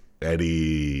toilet.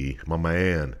 Eddie, my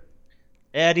man.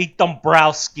 Eddie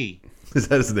Dombrowski. Is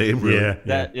that his name? Really?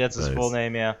 Yeah. That's his Nice. full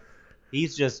name. Yeah,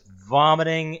 he's just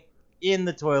vomiting in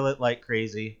the toilet like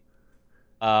crazy.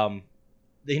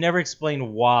 They never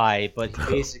explain why, but he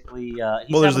basically he's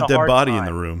Well, there's having a dead hard body in time.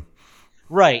 the room.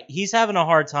 Right, he's having a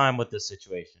hard time with this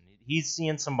situation. He's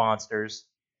seeing some monsters.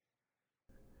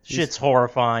 Shit's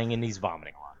horrifying, and he's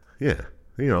vomiting a lot. Yeah,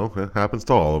 it happens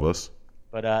to all of us.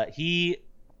 But you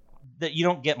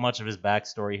don't get much of his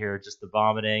backstory here, just the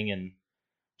vomiting and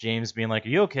James being like, "Are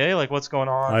you okay? Like, what's going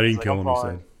on?" I He's didn't like, kill "I'm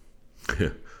him, he fine."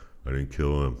 said. I didn't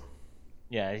kill him.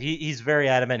 Yeah, he's very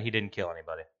adamant he didn't kill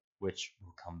anybody, which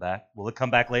will come back. Will it come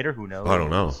back later? Who knows? I don't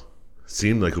know.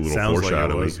 Seemed like a little Sounds like it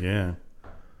foreshadowing. was, yeah.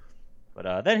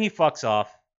 But then he fucks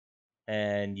off,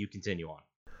 and you continue on.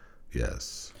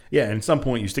 Yes. Yeah, and at some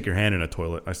point you stick your hand in a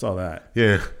toilet. I saw that.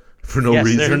 Yeah. For no Yes,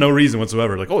 reason. For no reason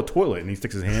whatsoever. Like, oh, a toilet. And he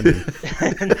sticks his hand in.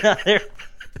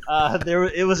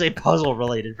 It was a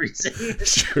puzzle-related reason.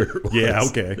 Sure. Was. Yeah,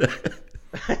 okay.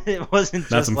 It wasn't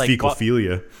Not just some like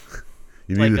fecophilia.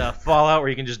 You like needed, Fallout where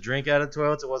you can just drink out of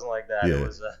toilets. It wasn't like that. Yeah. It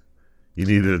was. you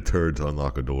needed a turd to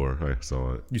unlock a door. I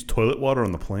saw it. Use toilet water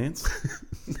on the plants?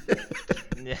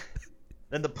 Yeah.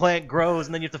 Then the plant grows,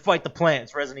 and then you have to fight the plant.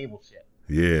 It's Resident Evil shit.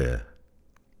 Yeah.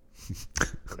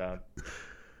 But,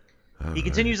 he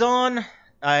continues on.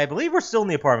 I believe we're still in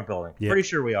the apartment building. Yeah. Pretty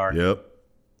sure we are. Yep.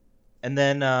 And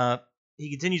then he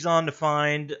continues on to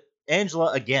find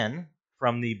Angela again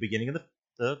from the beginning of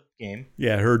the game.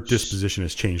 Yeah, her disposition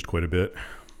has changed quite a bit.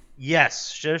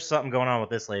 Yes, there's something going on with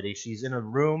this lady. She's in a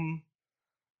room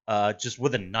just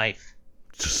with a knife.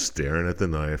 Just staring at the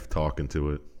knife, talking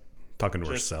to it. Talking to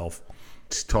Just- herself.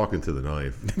 Just talking to the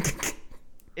knife.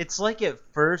 It's like at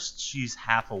first she's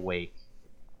half awake.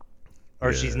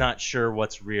 Or Yeah. she's not sure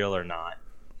what's real or not.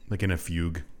 Like in a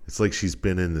fugue. It's like she's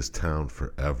been in this town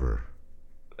forever.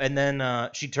 And then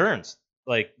she turns.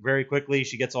 Like, very quickly,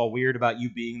 she gets all weird about you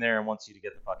being there and wants you to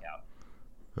get the fuck out.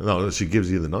 No, she gives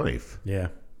you the knife. Yeah.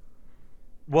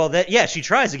 Well, she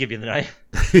tries to give you the knife.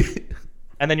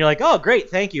 And then you're like, oh, great,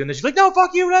 thank you. And then she's like, no,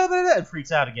 fuck you, blah, blah, blah, and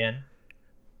freaks out again.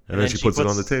 And then she puts it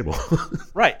on the table.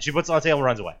 Right, she puts it on the table and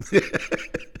runs away.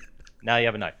 Now you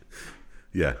have a knife.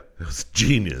 Yeah, it was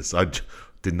genius.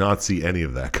 Did not see any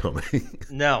of that coming.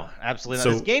 No, absolutely not.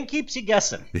 So- This game keeps you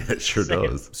guessing. Yeah, it sure Sick.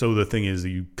 does. So the thing is that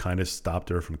you kind of stopped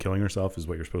her from killing herself is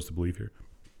what you're supposed to believe here.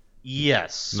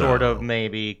 Yes, sort No. of,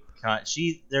 maybe.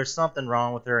 There's something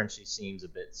wrong with her, and she seems a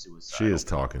bit suicidal. She is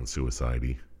talking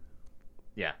suicide-y.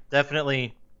 Yeah,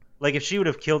 definitely. Like, if she would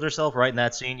have killed herself right in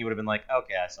that scene, you would have been like,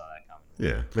 okay, I saw that coming.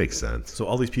 Yeah, makes sense. So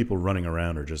all these people running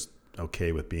around are just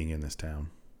okay with being in this town.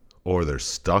 Or they're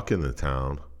stuck in the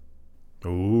town.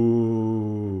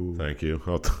 Ooh. Thank you.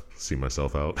 I'll see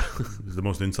myself out. This is the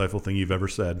most insightful thing you've ever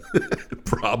said.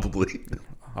 Probably.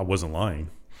 I wasn't lying.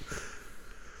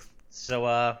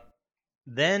 So,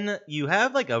 then you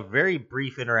have, like, a very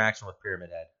brief interaction with Pyramid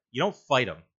Head. You don't fight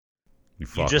him. You You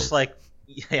fuck just, 'em. like,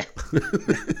 yeah.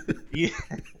 You,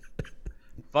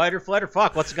 fight or flight or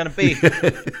fuck, what's it gonna be?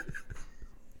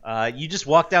 You just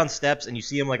walk down steps and you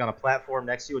see him like on a platform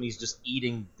next to you, and he's just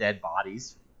eating dead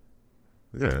bodies.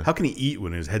 Yeah. How can he eat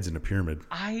when his head's in a pyramid?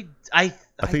 I think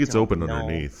it's don't open know.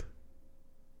 underneath.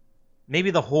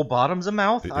 Maybe the whole bottom's a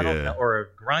mouth. I don't Yeah. know, or a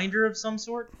grinder of some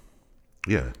sort.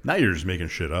 Yeah. Now you're just making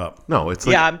shit up. No, it's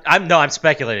like Yeah, I'm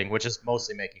speculating, which is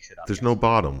mostly making shit up. there's yes. no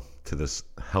bottom to this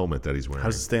helmet that he's wearing. How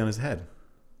does it stay on his head?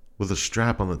 With a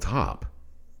strap on the top.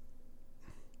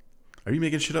 Are you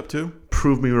making shit up too?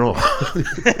 Prove me wrong.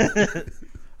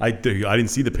 I didn't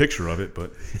see the picture of it,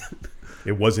 but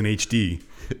it was in HD.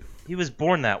 He was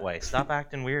born that way. Stop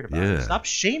acting weird about Yeah. it. Stop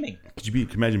shaming. Could you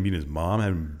imagine being his mom,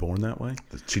 having been born that way?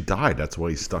 She died. That's why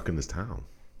he's stuck in this town.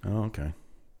 Oh, okay.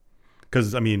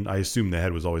 Because, I mean, I assume the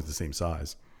head was always the same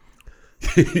size.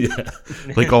 Yeah.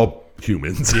 Like all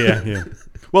humans. Yeah, yeah.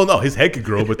 Well, no, his head could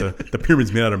grow, but the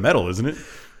pyramid's made out of metal, isn't it?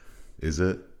 Is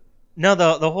it? No,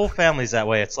 the whole family's that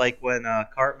way. It's like when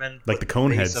Cartman Like put the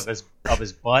cone face heads. of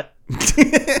his butt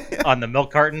on the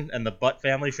milk carton, and the Butt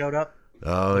family showed up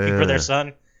Oh, looking yeah. for their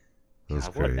son. That's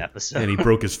God, what an great. episode! And he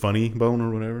broke his funny bone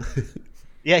or whatever.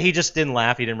 Yeah, he just didn't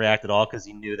laugh. He didn't react at all because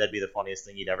he knew that'd be the funniest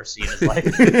thing he'd ever see in his life.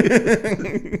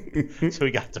 So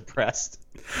he got depressed.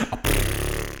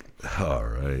 All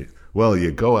right. Well,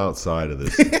 you go outside of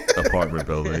this apartment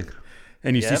building.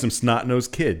 And you see Yep. some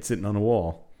snot-nosed kid sitting on a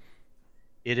wall.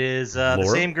 It is the Laura?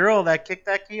 same girl that kicked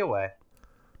that key away.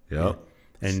 Yep.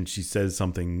 And she says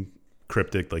something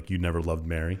cryptic like, you never loved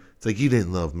Mary. It's like, you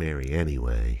didn't love Mary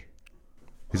anyway.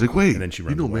 He's like, wait, And then she you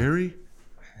runs know away. Mary?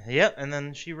 Yep, and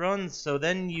then she runs. So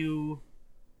then you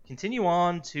continue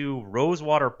on to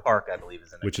Rosewater Park, I believe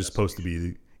is the next Which is supposed to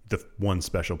be the one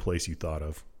special place you thought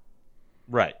of.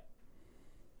 Right.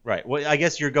 Right. Well, I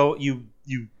guess you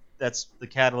that's the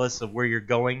catalyst of where you're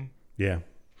going. Yeah.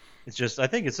 It's just, I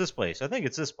think it's this place. I think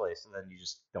it's this place. And then you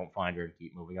just don't find her and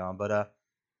keep moving on. But,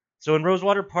 so in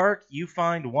Rosewater Park, you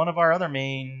find one of one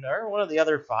of the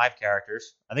other 5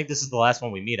 characters. I think this is the last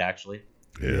one we meet, actually.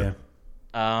 Yeah.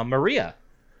 Maria.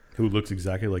 Who looks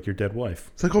exactly like your dead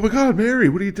wife. It's like, oh my God, Mary,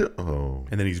 what are you doing? Oh.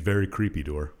 And then he's very creepy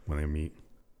to her when they meet.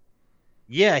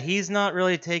 Yeah, he's not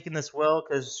really taking this well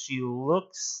because she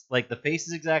looks like the face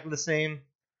is exactly the same.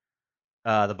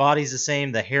 The body's the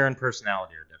same. The hair and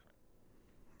personality are different.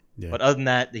 Yeah. But other than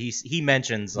that, he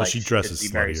mentions Well, like she dresses could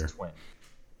be Mary's sluttier. twin.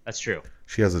 That's true.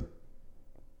 She has a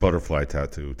butterfly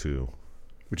tattoo, too.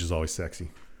 Which is always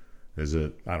sexy. Is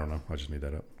it? I don't know. I just made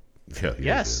that up. Yeah. you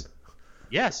Yes. did.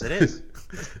 Yes, it is.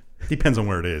 Depends on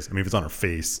where it is. I mean, if it's on her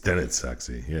face. Then it's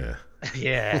sexy. Yeah.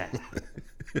 Yeah.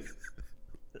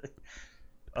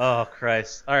 Oh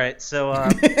Christ! All right, so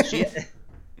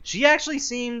she actually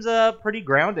seems pretty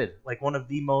grounded, like one of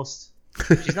the most.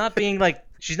 She's not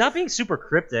being super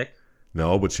cryptic.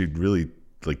 No, but she really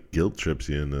like guilt trips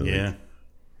you into. Yeah. Like,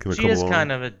 can I She come is along?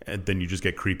 kind of a. And then you just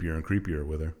get creepier and creepier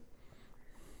with her.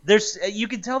 You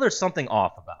can tell there's something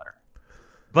off about her,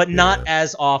 but not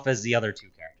as off as the other two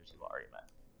characters you've already met.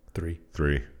 3.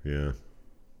 3. Yeah.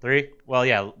 3? Well,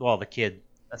 yeah. Well, the kid,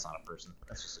 that's not a person.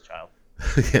 That's just a child.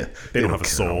 Yeah. They don't have a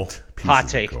soul. Pieces Hot of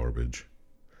take. Garbage.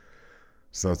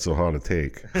 It's not so hard to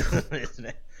take. Isn't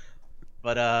it?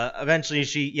 But eventually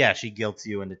she guilts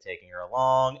you into taking her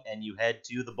along, and you head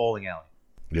to the bowling alley.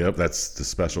 Yep, that's the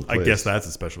special place. I guess that's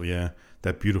a special, yeah.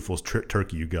 That beautiful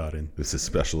turkey you got in It's as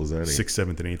special as any. 6th,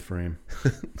 7th, and 8th frame.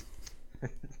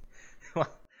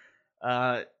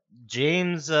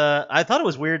 James, I thought it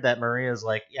was weird that Maria's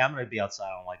like, yeah, I'm going to be outside.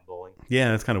 I don't like bowling.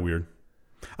 Yeah, that's kind of weird.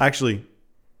 I actually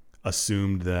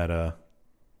assumed that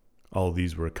all of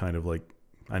these were kind of like,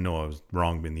 I know I was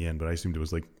wrong in the end, but I assumed it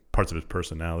was like parts of his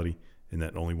personality and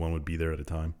that only one would be there at a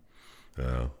time.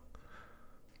 Oh.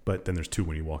 But then there's 2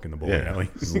 when you walk in the bowling Yeah. alley.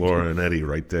 It's Laura and Eddie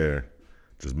right there.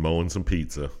 Just mowing some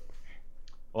pizza.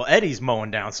 Well, Eddie's mowing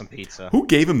down some pizza. Who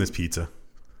gave him this pizza?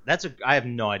 I have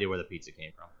no idea where the pizza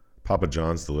came from. Papa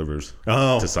John's delivers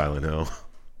Oh, to Silent Hill.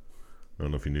 I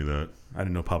don't know if you knew that. I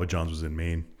didn't know Papa John's was in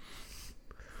Maine.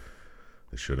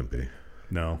 It shouldn't be.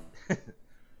 No.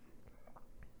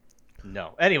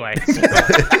 No. Anyway,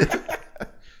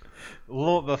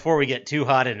 before we get too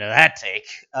hot into that take,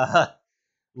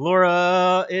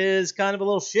 Laura is kind of a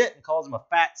little shit and calls him a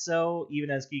fatso,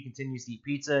 even as he continues to eat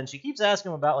pizza. And she keeps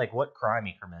asking him about like what crime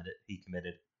he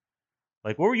committed.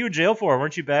 Like, what were you in jail for?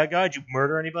 Weren't you a bad guy? Did you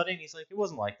murder anybody? And he's like, it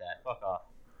wasn't like that. Fuck off.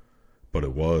 But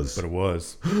it was. But it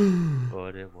was.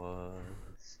 But it was.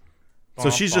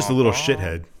 So she's just a little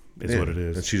shithead, is what it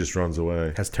And is. she just runs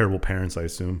away. Has terrible parents, I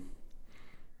assume.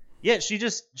 Yeah, she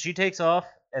takes off,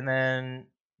 and then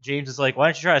James is like, why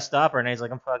don't you try to stop her? And he's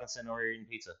like, I'm fucking sitting over here eating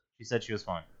pizza. She said she was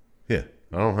fine. Yeah.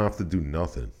 I don't have to do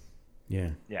nothing. Yeah.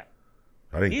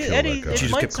 I didn't kill Eddie, that guy. She it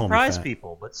just might kept calling me surprise fat.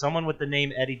 people, but someone with the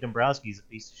name Eddie Dombrowski is a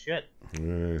piece of shit.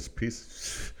 It's a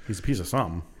piece. He's a piece of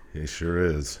something. He sure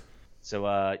is.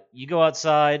 So you go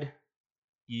outside.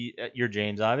 You're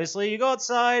James, obviously. You go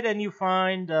outside and you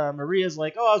find Maria's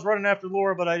like, oh, I was running after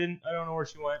Laura, but I don't know where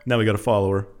she went. Now we got to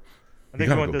follow her. I You think she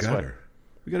gotta went go this get way. her.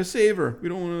 We got to save her. We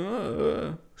don't want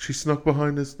to. She snuck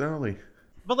behind this alley.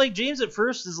 But like James at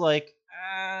first is like,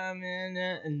 man,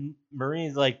 and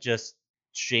Maria's like just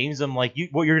shames him like,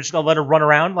 you're just gonna let her run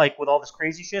around like with all this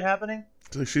crazy shit happening?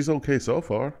 It's like, she's okay so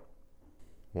far.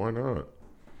 Why not?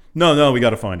 No, we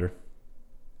got to find her.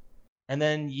 And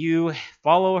then you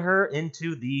follow her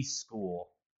into the school.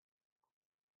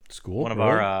 School? One of Really?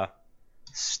 our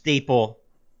staple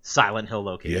Silent Hill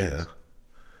locations. Yeah.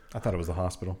 I thought it was the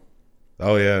hospital.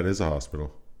 Oh, yeah, it is a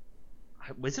hospital.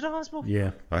 Was it a hospital?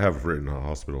 Yeah. I have written a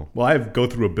hospital. Well, I go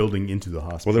through a building into the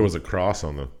hospital. Well, there was a cross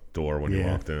on the door when you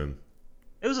Yeah. walked in.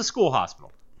 It was a school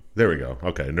hospital. There we go.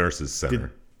 Okay, nurses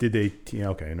center. Did they? Yeah,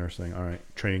 okay, nursing. All right,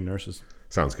 training nurses.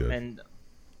 Sounds good. And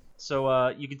so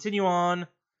you continue on,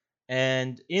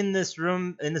 and in this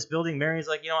room, in this building, Mary's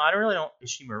like, I don't really know. Is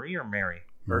she Marie or Mary?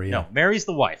 Maria. No, Mary's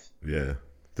the wife. Yeah.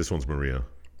 This one's Maria.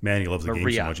 Man, he loves the game so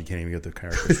Maria. much he can't even get the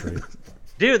character straight.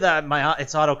 Dude, it's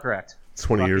autocorrect.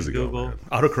 20 years Fucking ago, Google. man.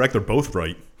 Autocorrect, they're both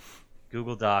right.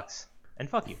 Google Docs. And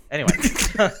fuck you. Anyway.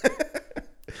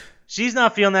 She's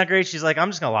not feeling that great. She's like, I'm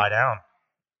just going to lie down.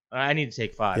 I need to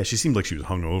take 5. Yeah, she seemed like she was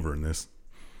hungover in this.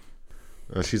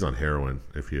 She's on heroin,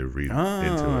 if you read into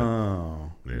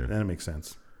Oh, it. Yeah. that makes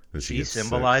sense. And She gets sick.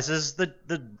 symbolizes the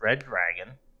red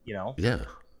dragon, Yeah.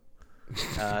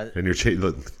 Uh,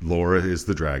 And Laura is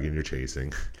the dragon you're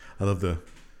chasing. I love the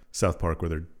South Park where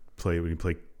when you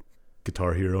play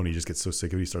Guitar Hero and he just gets so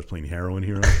sick of it, he starts playing Heroin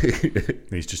Hero. And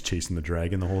he's just chasing the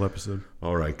dragon the whole episode.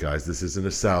 All right, guys, this isn't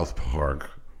a South Park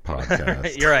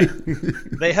podcast. You're right.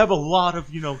 They have a lot of,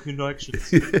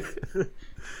 connections.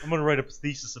 I'm going to write a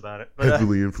thesis about it. But,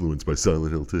 Heavily influenced by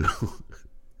Silent Hill 2.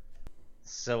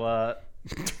 so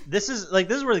this is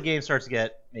where the game starts to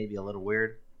get maybe a little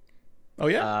weird. Oh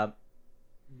yeah.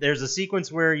 There's a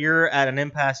sequence where you're at an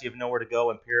impasse, you have nowhere to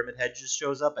go, and Pyramid Head just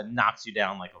shows up and knocks you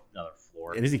down like another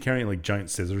floor. And is he carrying like giant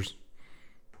scissors?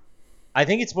 I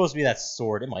think it's supposed to be that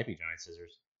sword. It might be giant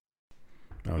scissors.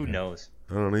 Okay. Who knows?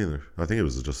 I don't either. I think it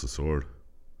was just a sword.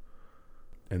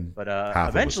 And But Half of a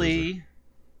eventually,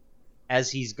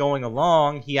 as he's going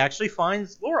along, he actually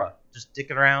finds Laura just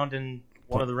dicking around in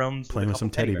one of the rooms playing a with some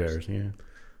couple teddy bears. Yeah.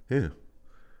 Yeah.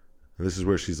 And this is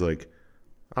where she's like,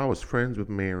 I was friends with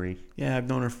Mary. Yeah, I've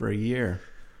known her for a year.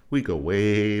 We go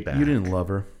way back. You didn't love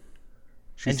her.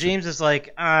 And James is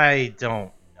like, I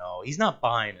don't know. He's not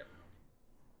buying it.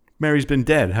 Mary's been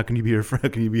dead. How can you be her friend? How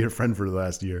can you be her friend for the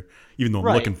last year? Even though I'm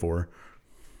Right. looking for her.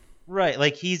 Right,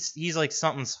 like he's like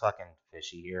something's fucking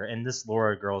fishy here, and this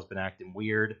Laura girl's been acting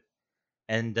weird,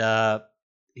 and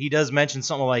he does mention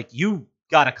something like, "You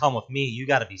gotta come with me. You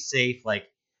gotta be safe. Like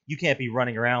you can't be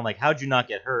running around. Like how'd you not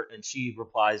get hurt?" And she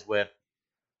replies with,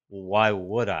 "Well, why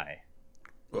would I?"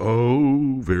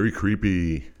 Oh, very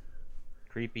creepy.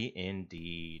 Creepy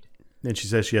indeed. And she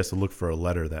says she has to look for a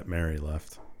letter that Mary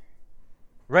left.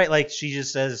 Right, like she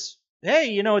just says, "Hey,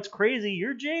 you know it's crazy.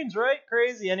 You're James, right?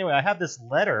 Crazy. Anyway, I have this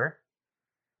letter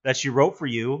that she wrote for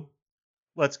you.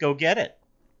 Let's go get it."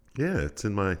 Yeah, it's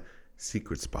in my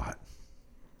secret spot.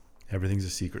 Everything's a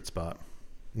secret spot.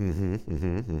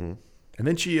 Mm-hmm. And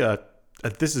then she,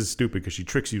 this is stupid because she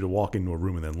tricks you to walk into a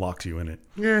room and then locks you in it.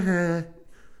 Yeah.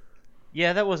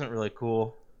 Yeah, that wasn't really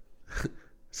cool.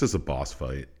 It's just a boss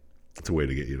fight. It's a way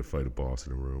to get you to fight a boss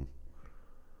in a room.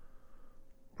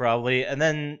 Probably. And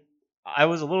then I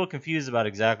was a little confused about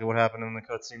exactly what happened in the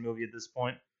cutscene movie at this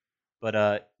point.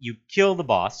 But you kill the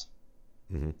boss.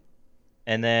 Mhm.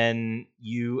 And then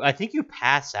I think you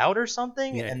pass out or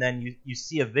something. Yeah. And then you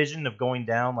see a vision of going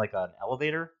down like an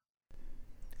elevator.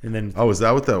 And then, Oh, is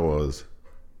that what that was?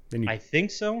 then I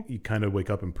think so. you kind of wake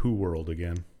up in Pooh World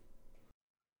again.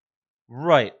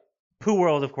 Right. Pooh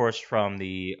World, of course, from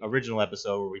the original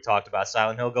episode where we talked about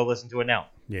Silent Hill. Go listen to it now.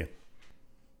 Yeah.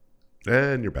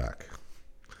 And you're back.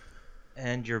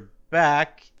 And you're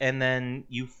back, and then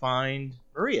you find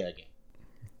Maria again.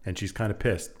 And she's kind of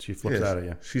pissed. She flips Yes. out at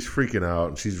you. She's freaking out,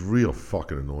 and she's real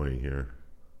fucking annoying here.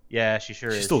 Yeah, she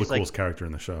sure She's is. still the She's like, coolest character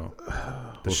in the show.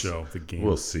 The game.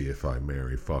 We'll see if I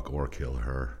marry, fuck, or kill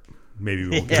her. Maybe we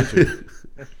won't Yeah. get to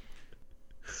it.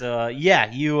 So,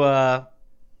 you,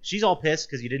 she's all pissed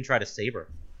because you didn't try to save her.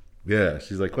 Yeah,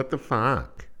 she's like, what the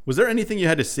fuck? Was there anything you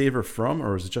had to save her from,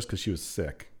 or was it just because she was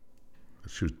sick?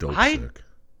 She was dope I- sick.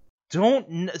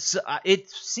 It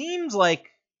seems like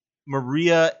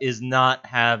Maria is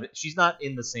she's not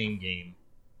in the same game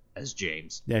as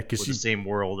James. Yeah, Or because the same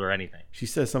world or anything. she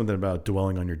says something about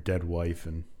dwelling on your dead wife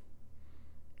and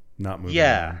not moving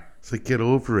Yeah. on. It's like, get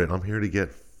over it. I'm here to get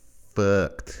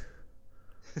fucked.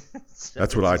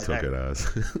 That's what I took it as.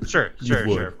 Sure, You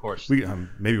would. sure, of course.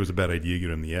 Maybe it was a bad idea to get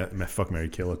him the fuck, marry,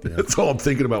 kill at the end. That's all I'm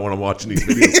thinking about when I'm watching these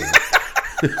videos.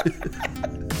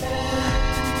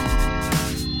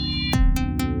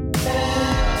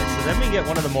 So then we get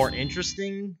one of the more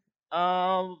interesting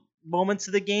moments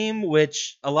of the game,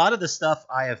 which a lot of the stuff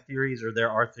I have theories, or there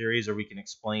are theories, or we can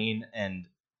explain and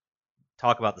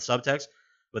talk about the subtext.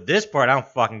 But this part, I don't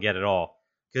fucking get at all.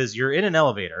 Because you're in an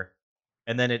elevator,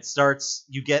 and then it starts,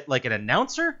 you get like an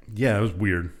announcer. Yeah, it was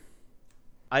weird.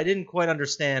 I didn't quite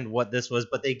understand what this was,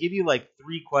 but they give you like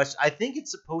 3 questions. I think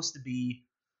it's supposed to be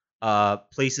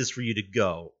places for you to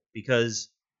go, because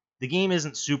the game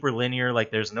isn't super linear.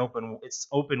 Like there's it's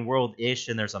open world-ish,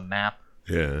 and there's a map.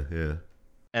 Yeah.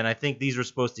 And I think these are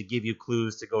supposed to give you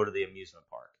clues to go to the amusement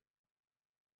park.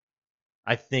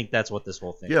 I think that's what this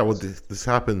whole thing Yeah, well, is. this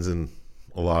happens in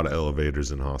a lot of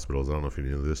elevators in hospitals. I don't know if you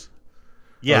knew this.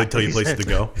 Yeah, they tell you places to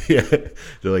go. Yeah.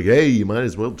 They're like, hey, you might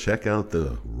as well check out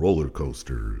the roller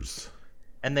coasters.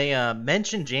 And they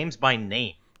mention James by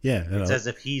name. Yeah, It's as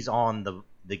if he's on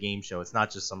the game show. It's not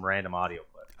just some random audio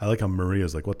clip. I like how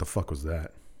Maria's like, "What the fuck was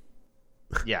that?"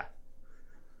 Yeah.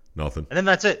 Nothing. And then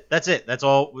that's it. That's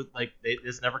all. Like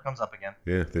this never comes up again.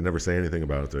 Yeah, they never say anything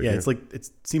about it. They're Yeah, like, it's like it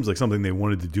seems like something they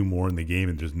wanted to do more in the game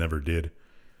and just never did.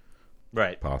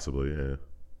 Right. possibly,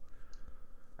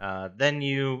 yeah. Then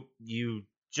you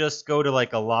just go to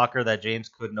like a locker that James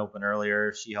couldn't open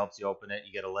earlier. She helps you open it.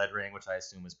 You get a lead ring, which I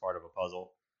assume is part of a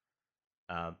puzzle.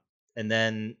 And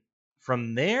then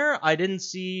from there, I didn't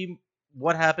see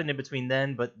what happened in between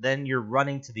then, but then you're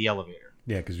running to the elevator.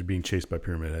 Yeah, because you're being chased by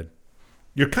Pyramid Head.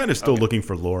 You're kind of still looking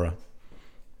for Laura.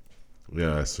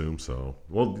 Yeah, I assume so.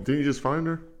 Well, didn't you just find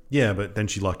her? Yeah, but then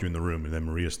she locked you in the room, and then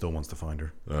Maria still wants to find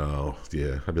her. Oh,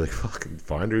 yeah. I'd be like, fucking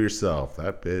find her yourself.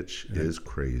 That bitch is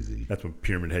crazy. That's when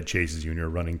Pyramid Head chases you and you're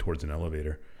running towards an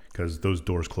elevator. Because those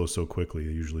doors close so quickly,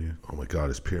 usually. Oh my God,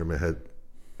 is Pyramid Head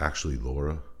actually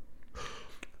Laura.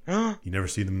 You never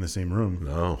see them in the same room.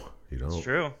 No, you don't. It's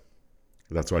true.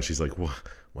 That's why she's like,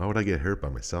 why would I get hurt by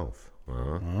myself?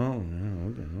 Oh, yeah,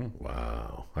 okay.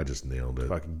 Wow, I just nailed it.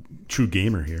 Fucking true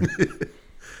gamer here.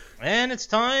 And it's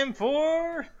time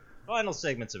for final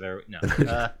segments of every. No,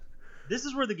 this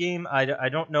is where the game. I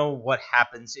don't know what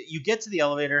happens. You get to the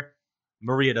elevator.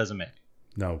 Maria doesn't make it.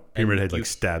 No, Pyramid Head you-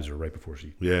 stabs her right before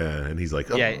she. Yeah, and he's like,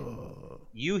 oh. Yeah.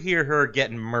 You hear her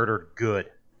getting murdered good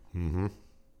Mm-hmm.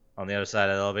 on the other side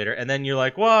of the elevator, and then you're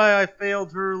like, "Why I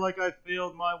failed her like I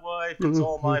failed my wife? It's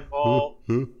all my fault."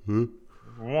 Womp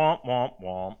womp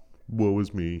womp. Woe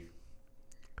is me.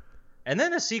 And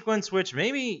then a sequence which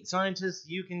maybe scientists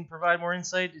you can provide more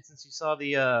insight since you saw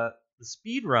the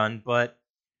speed run, but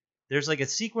there's like a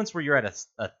sequence where you're at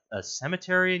a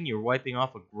cemetery and you're wiping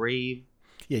off a grave.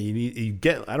 Yeah, you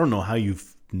get. I don't know how you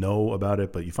know about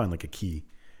it, but you find like a key,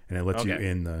 and it lets you Okay.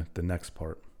 in the next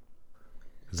part.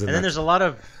 Is And then there's a lot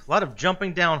of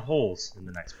jumping down holes in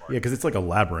the next part. Yeah, because it's like a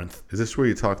labyrinth. this where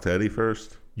you talk to Eddie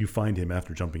first? You find him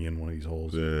after jumping in one of these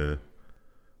holes. Yeah.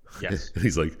 Yes. And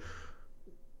he's like,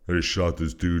 I just shot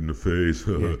this dude in the face.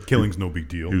 Yeah, killing's no big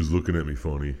deal. He was looking at me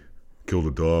funny. Killed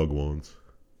a dog once.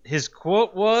 His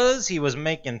quote was, he was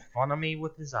making fun of me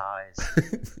with his eyes.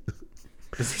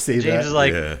 Does he say James that? is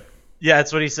like, Yeah. yeah,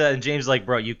 that's what he said. And James is like,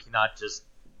 bro, you cannot just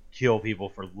kill people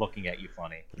for looking at you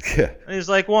funny. Yeah. And he's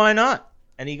like, why not?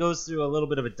 And he goes through a little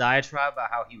bit of a diatribe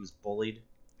about how he was bullied.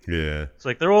 Yeah. It's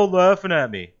like, they're all laughing at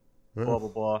me. Well, Blah, blah,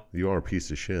 blah. You are a piece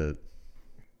of shit. And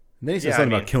then he says Yeah,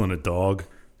 something I about killing a dog,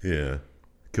 Yeah.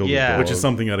 Killed Yeah. a dog. which is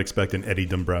something I'd expect an Eddie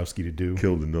Dombrowski to do.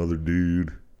 Killed another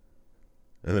dude.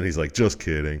 And then he's like, just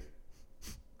kidding.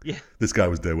 Yeah. This guy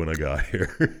was dead when I got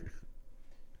here.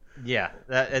 Yeah.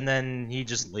 And then he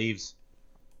just leaves.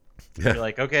 Yeah. You're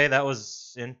like, okay, that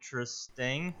was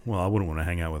interesting. Well, I wouldn't want to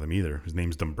hang out with him either. His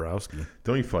name's Dombrowski.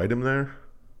 Don't you fight him there?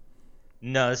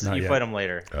 No, this is, Not you yet. fight him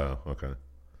later. Oh, okay.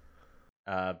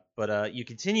 But you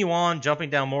continue on, jumping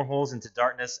down more holes into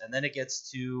darkness, and then it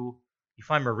gets to, you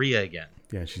find Maria again.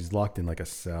 Yeah, she's locked in like a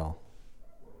cell.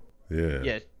 Yeah.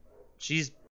 Yeah,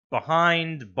 she's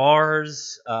behind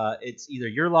bars. It's either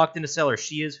you're locked in a cell or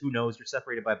she is. Who knows? You're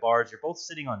separated by bars. You're both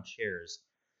sitting on chairs.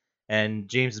 And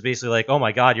James is basically like, "Oh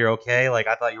my God, you're okay? Like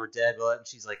I thought you were dead." And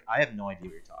she's like, "I have no idea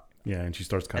what you're talking about." Yeah, and she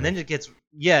starts kind And of. then it gets,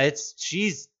 yeah,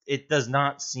 it does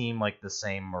not seem like the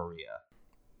same Maria.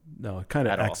 No, it kind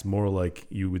of at all. acts more like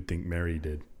you would think Mary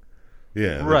did.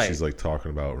 Yeah. And Right. then she's like talking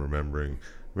about remembering.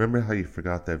 Remember how you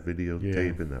forgot that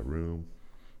videotape in that room?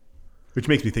 Which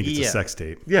makes me think it's Yeah. a sex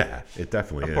tape. Yeah, it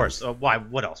definitely Of is. course. Why?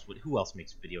 What else? Who else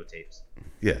makes videotapes?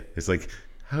 Yeah. It's like,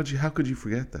 how could you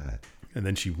forget that? And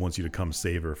then she wants you to come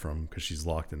save her from because she's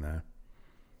locked in that.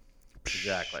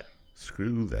 Exactly.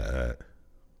 Screw that.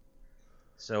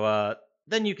 So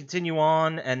then you continue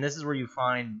on, and this is where you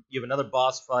have another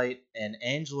boss fight, and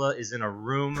Angela is in a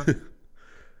room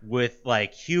with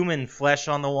like human flesh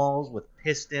on the walls with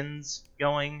pistons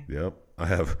going. Yep. I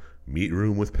have meat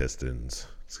room with pistons.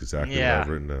 That's exactly Yeah. what I've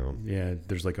written down. Yeah,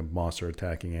 there's like a monster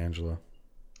attacking Angela.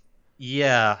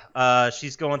 Yeah,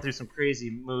 she's going through some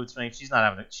crazy mood swings.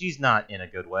 She's not in a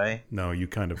good way. No, you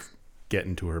kind of get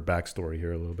into her backstory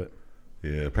here a little bit.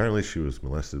 Yeah, apparently she was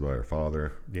molested by her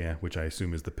father. Yeah, which I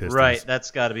assume is the Pistons. Right,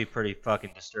 that's got to be pretty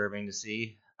fucking disturbing to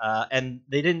see. And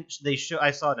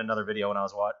I saw it in another video when I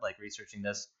was researching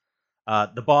this.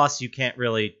 The boss, you can't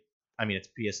really, I mean, it's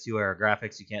PS2 era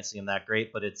graphics, you can't see him that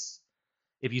great, but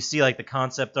if you see like the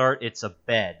concept art, it's a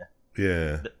bed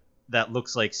Yeah. that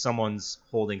looks like someone's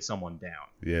holding someone down.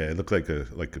 Yeah, it looked like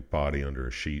a body under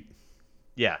a sheet.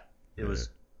 Yeah, it Yeah. was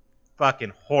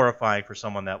fucking horrifying for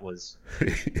someone that was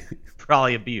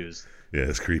probably abused. Yeah,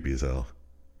 it's creepy as hell.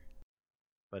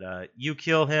 But you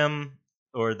kill him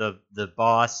or the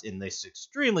boss in this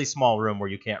extremely small room where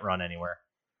you can't run anywhere.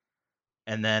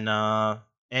 And then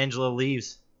Angela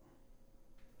leaves.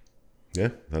 Yeah,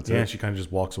 that's Yeah, it. she kind of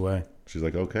just walks away. She's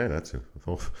like, okay, that's it.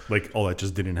 Like, oh, that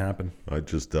just didn't happen. I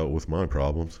just dealt with my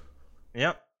problems.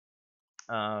 Yep.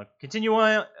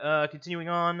 Continuing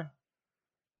on.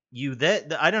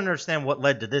 I don't understand what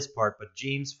led to this part, but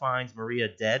James finds Maria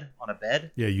dead on a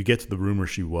bed. Yeah, you get to the room where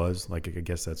she was. Like, I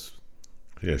guess that's,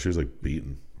 Yeah, she was like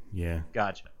beaten yeah.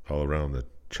 Gotcha. all around the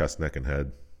chest, neck, and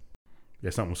head.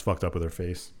 Yeah, something was fucked up with her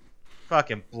face.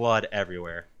 Fucking blood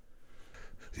everywhere.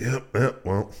 Yep, yeah,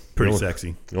 well. Pretty you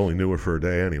sexy. only knew her for a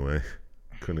day anyway.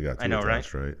 Couldn't have got I too know, right?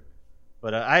 attached, right?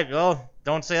 But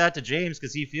don't say that to James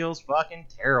because he feels fucking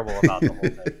terrible about the whole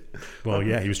thing. Well,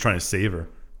 yeah, he was trying to save her.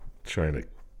 Trying to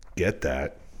get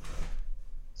that.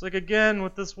 It's like again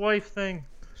with this wife thing.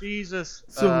 Jesus.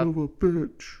 Son of a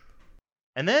bitch.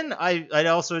 And then I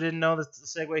also didn't know that's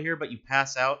the segue here, but you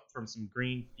pass out from some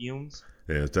green fumes,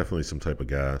 Yeah, it's definitely some type of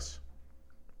gas.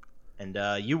 and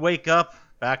you wake up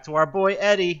back to our boy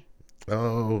Eddie.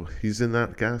 Oh, he's in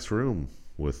that gas room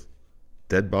with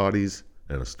dead bodies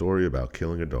and a story about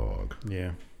killing a dog.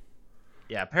 Yeah.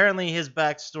 Yeah, apparently his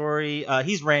backstory,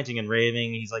 he's ranting and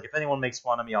raving. He's like, if anyone makes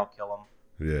fun of me, I'll kill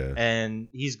him. Yeah. And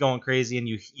he's going crazy, and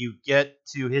you get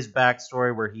to his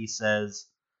backstory where he says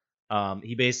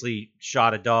he basically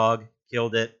shot a dog,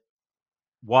 killed it.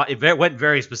 It went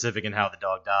very specific in how the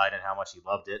dog died and how much he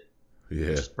loved it, Yeah.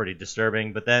 which is pretty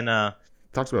disturbing. But then,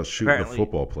 Talks about shooting apparently- a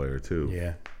football player, too.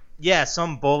 Yeah. yeah,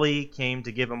 some bully came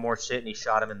to give him more shit, and he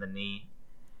shot him in the knee.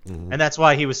 Mhm. And that's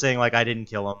why he was saying, like, I didn't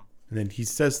kill him. And then he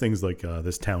says things like,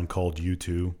 this town called you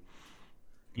two.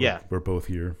 Yeah. We're both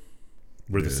here.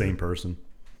 We're the Yeah. same person.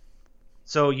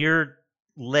 So you're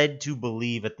led to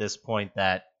believe at this point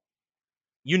that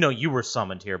you were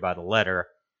summoned here by the letter.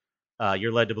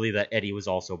 You're led to believe that Eddie was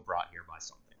also brought here by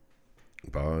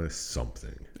something. By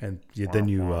something. And then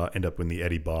you end up in the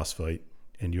Eddie boss fight,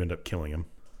 and you end up killing him.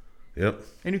 Yep.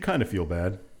 And you kind of feel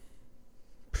bad.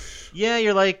 Yeah,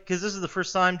 you're like, because this is the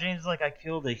first time James is like, I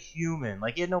killed a human.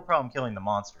 Like, he had no problem killing the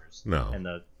monsters. No. And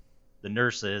the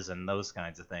nurses and those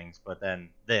kinds of things. But then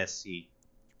this, he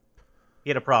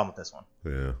had a problem with this one.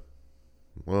 Yeah.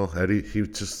 Well, Eddie, he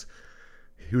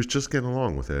was just getting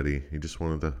along with Eddie. He just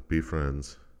wanted to be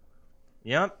friends.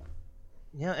 Yep.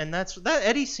 Yeah, and that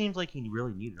Eddie seems like he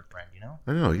really needed a friend, you know?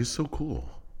 I know, he's so cool.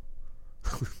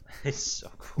 It's so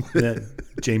cool. Then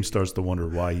James starts to wonder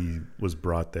why he was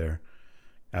brought there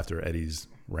after Eddie's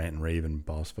rant and rave and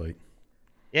boss fight.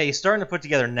 Yeah, he's starting to put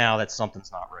together now that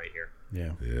something's not right here.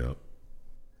 Yeah. Yeah.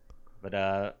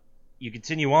 But you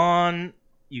continue on,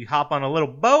 you hop on a little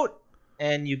boat,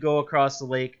 and you go across the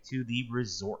lake to the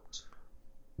resort.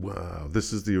 Wow,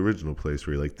 this is the original place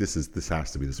where you're like, this has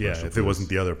to be the special Yeah, place. if it wasn't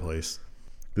the other place.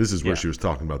 This is where Yeah. she was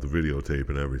talking about the videotape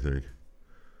and everything.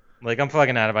 Like, I'm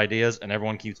fucking out of ideas, and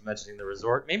everyone keeps mentioning the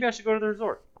resort. Maybe I should go to the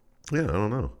resort. Yeah, I don't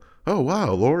know. Oh,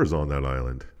 wow, Laura's on that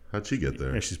island. How'd she get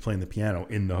there? Yeah, she's playing the piano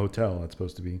in the hotel. That's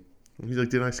supposed to be. He's like,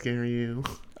 did I scare you?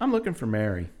 I'm looking for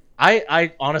Mary.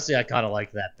 I honestly, I kind of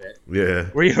like that bit. Yeah.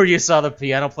 Where you saw the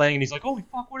piano playing, and he's like, holy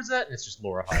fuck, what is that? And it's just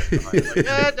Laura hiding behind. Like,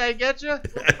 did I get you?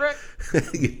 Prick.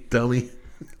 You dummy.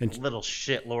 And Little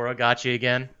shit, Laura got you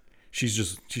again. she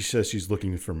says she's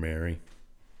looking for Mary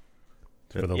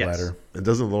for the Yes. letter. And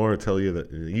doesn't Laura tell you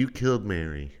that you killed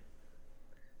Mary?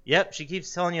 Yep, she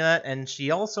keeps telling you that, and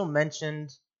she also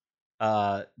mentioned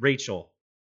Rachel,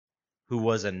 who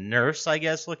was a nurse, I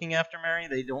guess, looking after Mary.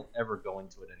 They don't ever go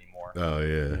into it anymore. Oh,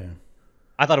 yeah. Yeah.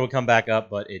 I thought it would come back up,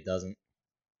 but it doesn't.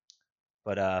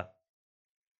 But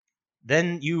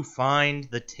then you find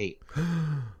the tape.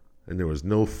 And there was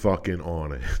no fucking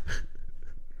on it.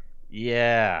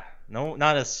 Yeah, no,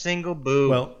 not a single boob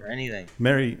Well- or anything.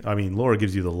 Laura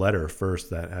gives you the letter first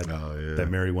that had Oh, yeah. that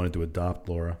Mary wanted to adopt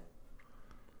Laura.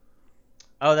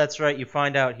 Oh, that's right. You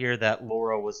find out here that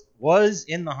Laura was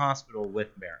in the hospital with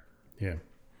Mary. Yeah.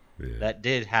 Yeah, That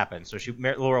did happen. So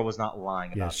Laura was not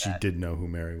lying Yeah, about she that. did know who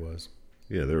Mary was.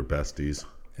 yeah, they were besties.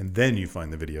 And then you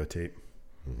find the videotape.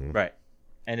 Right.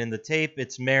 And in the tape,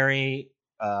 it's Mary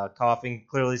coughing,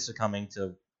 clearly succumbing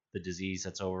to the disease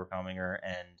that's overcoming her,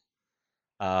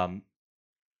 and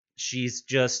she's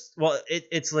just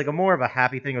it's like a more of a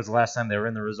happy thing. It was the last time they were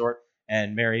in the resort,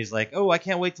 and Mary's like, "Oh, I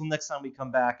can't wait till next time we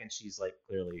come back," and she's like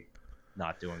clearly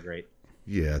not doing great.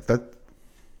 Yeah,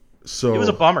 so... It was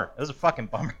a bummer. It was a fucking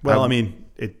bummer. Well,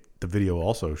 the video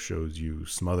also shows you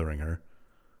smothering her.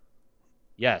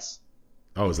 Yes.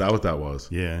 Oh, is that what that was?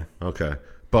 Yeah. Okay.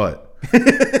 But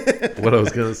what I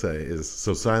was going to say is,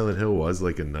 so Silent Hill was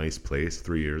like a nice place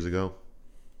 3 years ago?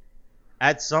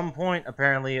 At some point,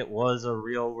 apparently, it was a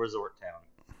real resort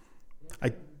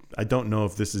town. I don't know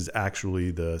if this is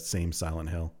actually the same Silent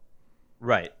Hill.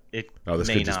 Right. It Oh, this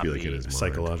may could just not be like in his mind.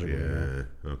 Psychologically, Yeah,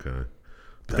 okay.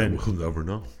 Then- We'll never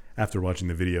know. After watching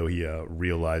the video, he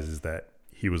realizes that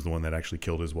he was the one that actually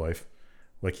killed his wife.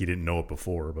 Like, he didn't know it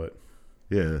before, but...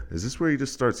 Yeah. Is this where he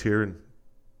just starts hearing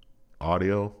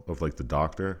audio of like the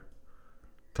doctor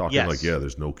talking Yes. like, yeah,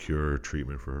 there's no cure or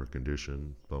treatment for her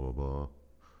condition, blah, blah, blah.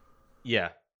 Yeah.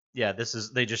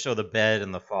 They just show the bed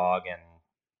and the fog, and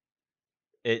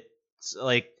it's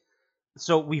like,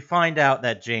 so we find out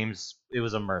that it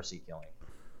was a mercy killing.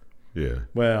 Yeah.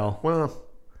 Well, Well,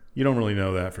 you don't really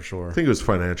know that for sure. I think it was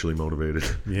financially motivated.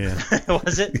 Yeah.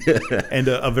 Was it? And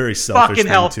a very selfish Fucking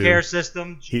thing, healthcare too.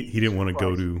 system. He didn't want to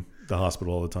go Christ. to the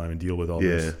hospital all the time and deal with all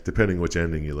Yeah, this. depending which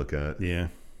ending you look at. Yeah.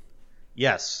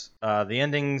 Yes. The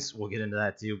endings, we'll get into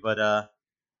that too, but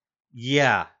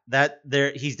yeah,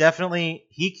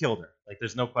 he killed her. Like,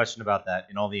 there's no question about that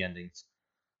in all the endings.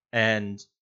 And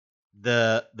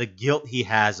the guilt he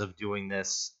has of doing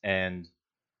this, and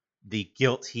the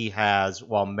guilt he has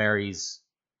while Mary's,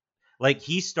 like,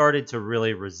 he started to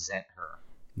really resent her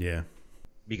Yeah.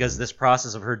 because this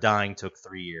process of her dying took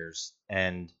 3 years,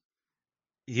 and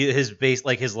his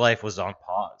life was on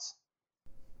pause,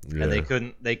 Yeah. and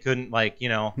they couldn't like, you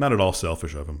know. Not at all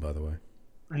selfish of him, by the way.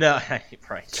 No,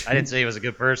 right. I didn't say he was a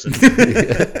good person.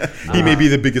 He may be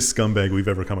the biggest scumbag we've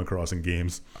ever come across in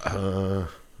games. I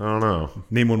don't know.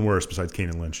 Name one worse besides Kane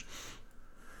and Lynch.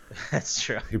 That's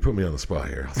true. You put me on the spot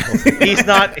here. He's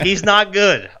not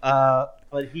good.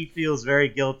 But he feels very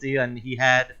guilty, and he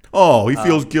had. Oh, he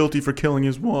feels guilty for killing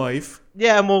his wife.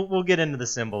 Yeah, and we'll get into the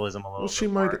symbolism a little. Well, she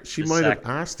bit more she in a might have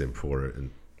second. asked him for it,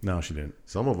 and No, she didn't.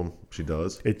 some of them she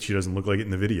does. She doesn't look like it in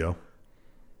the video.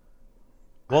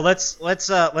 Well, let's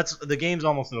the game's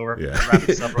almost over. Yeah. Let's wrap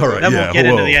this up. All right, Then yeah, we'll get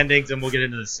into whoa. the endings, and we'll get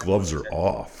into the Gloves symbolism. are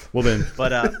off. Well, then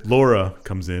But Laura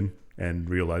comes in and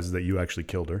realizes that you actually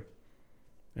killed her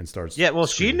and starts. yeah, well,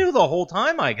 she knew the whole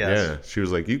time, I guess. Yeah, she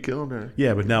was like, "You killed her."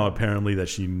 Yeah, but now apparently that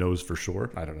she knows for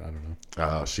sure. I don't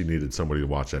know. She needed somebody to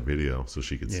watch that video so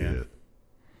she could see Yeah. it.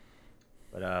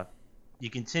 But you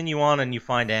continue on, and you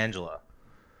find Angela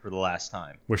for the last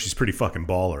time. Where she's pretty fucking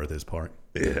baller at this part.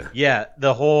 Yeah, Yeah,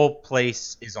 the whole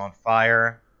place is on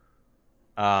fire.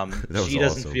 was She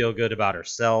doesn't awesome. feel good about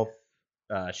herself.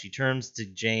 She turns to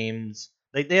James.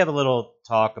 They have a little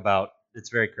talk about, it's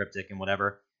very cryptic and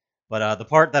whatever. But the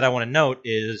part that I want to note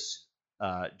is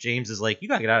James is like, "You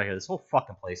gotta get out of here. This whole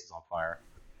fucking place is on fire."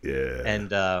 yeah.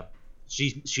 And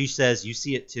she says, "You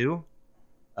see it too?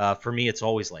 For me, it's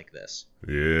always like this,"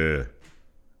 Yeah,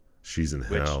 she's in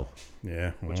Which- hell.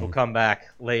 Yeah. which well, will come back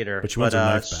later. but she wants her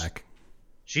knife back.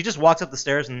 She just walks up the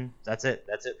stairs, and that's it.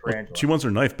 That's it for Angela. She wants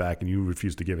her knife back, and you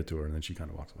refuse to give it to her, and then she kind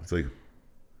of walks away.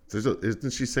 It's like,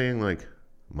 isn't she saying like,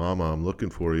 "Mama, I'm looking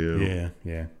for you"? Yeah,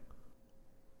 yeah.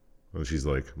 And she's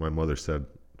like, "My mother said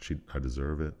I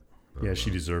deserve it." Yeah, she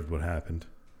deserved what happened.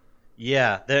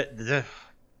 Yeah, the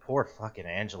poor fucking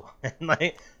Angela.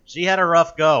 Like, she had a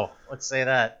rough go. Let's say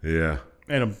that. Yeah,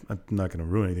 And I'm not going to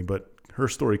ruin anything, but her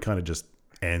story kind of just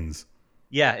ends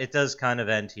Yeah, it does kind of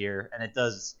end here, and it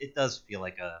does feel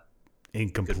like a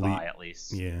incomplete. goodbye at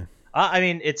least. Yeah. I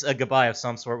mean, it's a goodbye of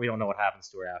some sort. We don't know what happens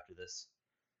to her after this,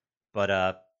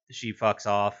 but she fucks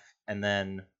off, and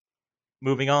then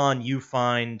moving on, you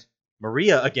find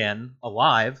Maria again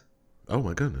alive, oh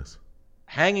my goodness,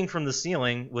 hanging from the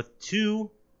ceiling with 2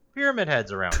 pyramid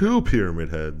heads around. 2 pyramid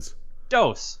heads.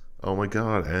 Dose. Oh my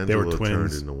God, were Angela turned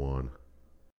twins. into one.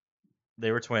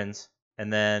 They were twins,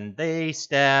 and then they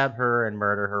stab her and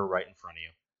murder her right in front of you.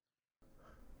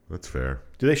 That's fair.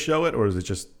 Do they show it, or is it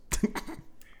just...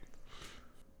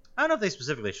 I don't know if they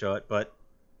specifically show it, but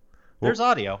there's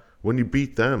audio. When you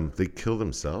beat them, they kill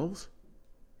themselves.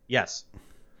 Yes.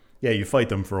 Yeah, you fight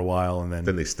them for a while, and then...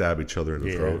 Then they stab each other in the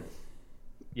Yeah. throat.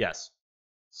 Yes.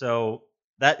 So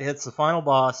that hits the final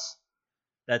boss.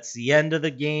 That's the end of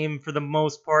the game for the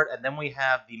most part, and then we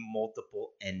have the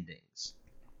multiple endings.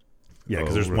 Yeah,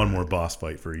 because Oh, there's one right. more boss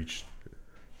fight for each.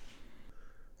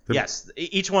 The- Yes,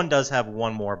 each one does have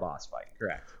one more boss fight,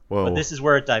 correct. Well, But this is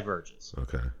where it diverges.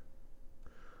 okay.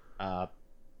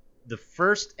 The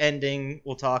first ending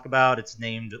we'll talk about, it's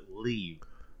named Leave.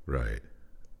 Right.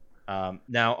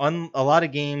 Now, a lot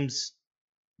of games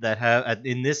that have,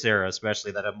 in this era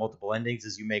especially, that have multiple endings,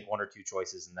 is you make 1 or 2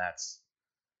 choices, and that's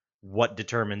what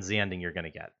determines the ending you're going to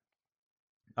get.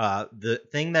 The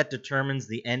thing that determines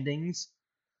the endings,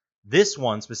 this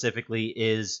one specifically,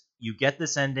 is you get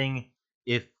this ending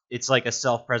if it's like a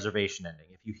self-preservation ending.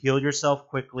 If you heal yourself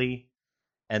quickly,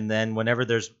 and then whenever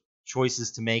there's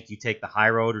choices to make, you take the high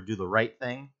road or do the right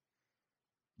thing,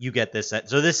 you get this.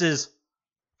 So this is,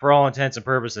 for all intents and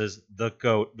purposes, the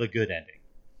good ending.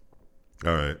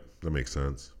 All right. That makes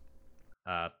sense.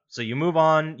 So you move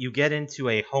on. You get into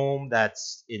a home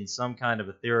that's in some kind of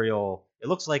ethereal. It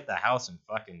looks like the house in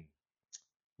fucking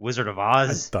Wizard of I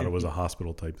Oz. thought it was a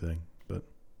hospital type thing, but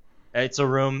It's a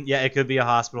room. Yeah, it could be a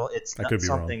hospital. It's I not could be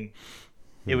wrong. something.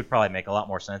 It would probably make a lot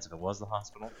more sense if it was the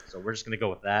hospital. So we're just gonna go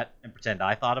with that and pretend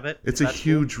I thought of it. It's a That's cool.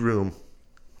 huge room.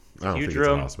 I don't huge think it's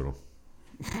room. a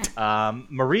hospital.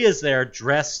 Maria's there,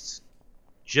 dressed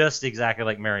just exactly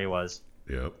like Mary was.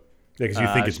 Yep. yeah, because you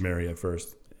think she- it's Mary at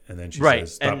first, and then she Right,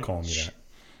 says, "Stop and calling me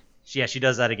that." She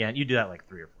does that again. You do that like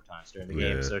 3 or 4 times during the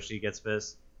game, Yeah. so she gets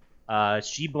pissed.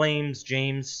 She blames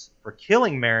James for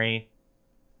killing Mary,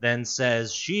 then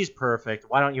says she's perfect.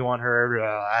 Why don't you want her?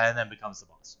 And then becomes the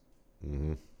boss.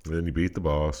 hmm Then you beat the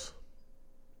boss.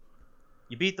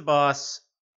 You beat the boss,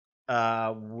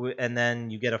 and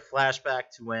then you get a flashback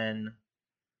to when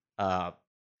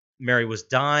Mary was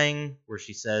dying, where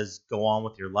she says, "Go on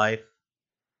with your life."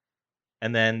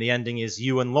 And then the ending is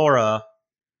you and Laura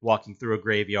walking through a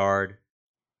graveyard,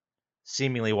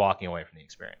 seemingly walking away from the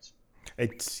experience.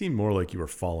 It seemed more like you were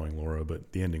following Laura,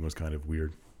 but the ending was kind of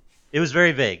weird. It was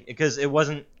very vague because it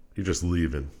wasn't. You're just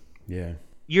leaving. Yeah.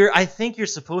 I think you're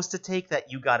supposed to take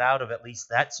that you got out of at least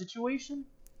that situation,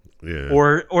 Yeah.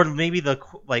 or maybe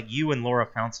you and Laura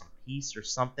found some peace or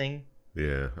something.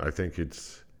 Yeah, I think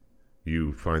it's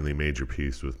you finally made your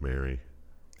peace with Mary.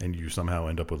 And you somehow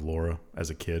end up with Laura as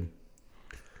a kid.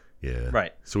 Yeah.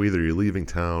 Right. So either you're leaving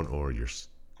town or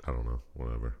I don't know,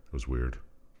 whatever. It was weird.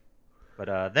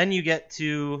 But then you get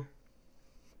to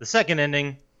the second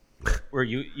ending, where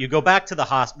you go back to the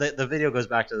hospital. The video goes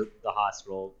back to the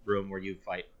hospital room where you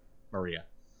fight Maria.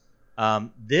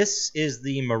 This is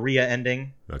the Maria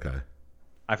ending. Okay.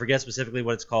 I forget specifically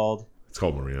what it's called. It's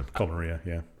called Maria. Called Maria,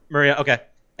 yeah. Maria, okay.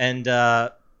 And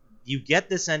you get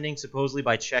this ending supposedly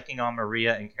by checking on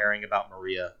Maria and caring about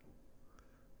Maria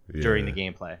during the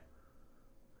gameplay.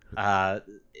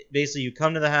 Basically, you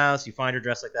come to the house, you find her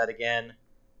dressed like that again,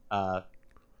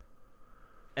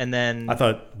 and then I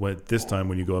thought this time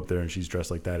when you go up there and she's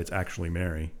dressed like that, it's actually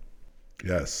Mary.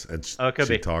 Yes. And it could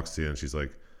she be. talks to you and she's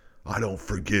like, I don't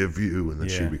forgive you. And then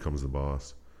she Yeah. becomes the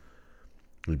boss.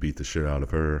 You beat the shit out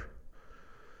of her.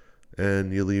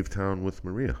 And you leave town with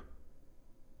Maria.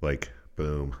 Like,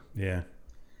 boom. Yeah.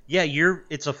 yeah,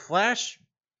 it's a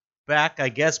flashback, I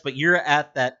guess, but you're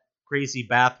at that crazy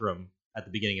bathroom at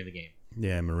the beginning of the game,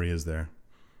 Yeah, Maria's there.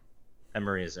 and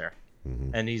Maria's there,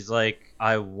 Mhm. and he's like,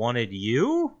 "I wanted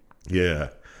you," Yeah.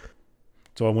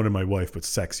 So I wanted my wife, but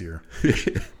sexier.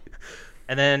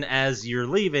 and then as you're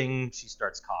leaving, she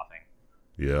starts coughing.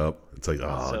 Yep. It's like,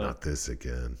 oh, So- not this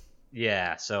again.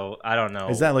 Yeah, so I don't know.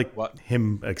 Is that like what?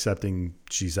 him accepting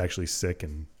she's actually sick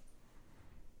and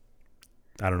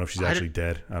I don't know if she's I actually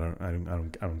dead. I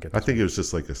don't get I this think one. it was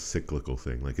just like a cyclical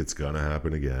thing. Like, it's going to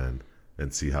happen again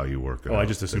and see how you work it Oh, out. I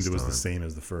just assumed this it was the time. same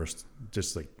as the first.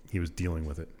 Just like he was dealing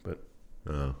with it. But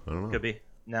Oh, I don't know. Could be.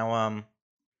 Now,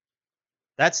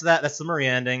 that's the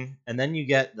Maria ending, and then you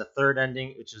get the third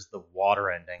ending, which is the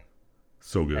water ending.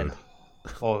 So good. And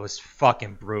oh, it was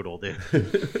fucking brutal,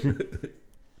 dude.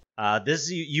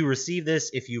 This you receive this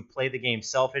if you play the game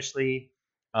selfishly.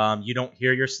 You don't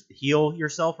heal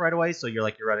yourself right away, so you're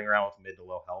running around with mid to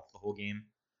low health the whole game.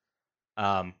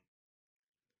 And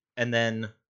then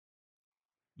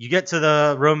you get to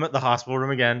the hospital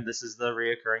room again. This is the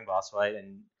reoccurring boss fight,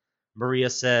 and Maria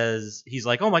says, he's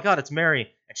like, "Oh my god, it's Mary,"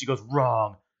 and she goes,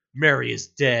 "Wrong, Mary is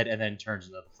dead," and then turns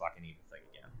into the fucking evil thing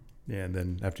again. yeah, and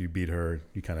then after you beat her,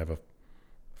 you kind of have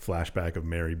a flashback of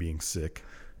Mary being sick.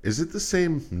 Is it the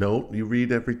same note you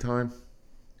read every time?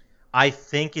 I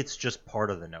think it's just part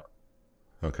of the note.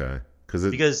 Okay.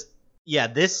 Because yeah,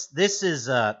 this is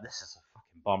a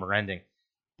fucking bummer ending.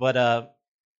 But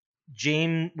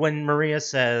James, when Maria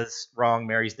says "wrong,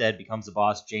 Mary's dead," becomes the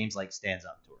boss, James stands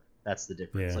up to her. That's the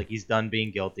difference. Yeah. He's done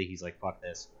being guilty. He's like, "Fuck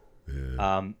this."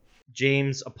 Yeah.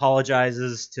 James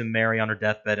apologizes to Mary on her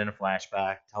deathbed in a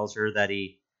flashback. Tells her that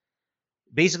he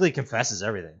basically confesses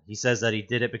everything. He says that he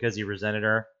did it because he resented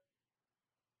her,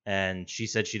 and she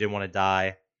said she didn't want to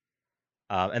die.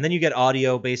 And then you get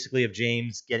audio basically of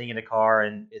James getting in a car,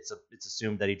 and it's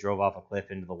assumed that he drove off a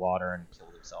cliff into the water and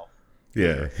killed himself.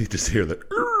 Yeah. You just hear that.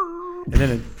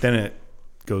 And then it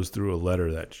goes through a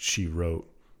letter that she wrote,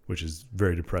 which is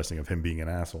very depressing of him being an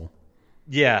asshole.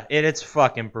 Yeah, it's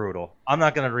fucking brutal. I'm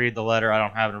not gonna read the letter. I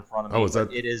don't have it in front of me. Oh, is but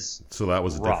that- it is? So that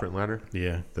was a rough. different letter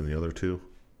Yeah. than the other two?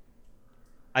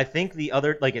 I think the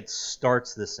other it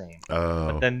starts the same,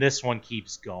 Oh. but then this one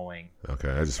keeps going. Okay.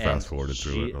 I just And fast forwarded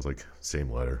through she- it. I was like,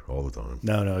 same letter all the time.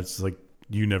 No, it's like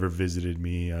you never visited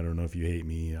me. I don't know if you hate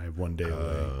me. I have one day away.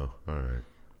 Oh, all right.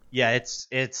 Yeah,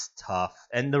 it's tough.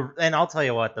 And I'll tell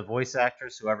you what, the voice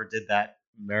actress, whoever did that,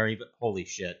 Mary, but holy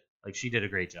shit, she did a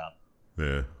great job.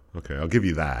 Yeah. Okay. I'll give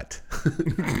you that.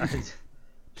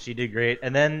 She did great.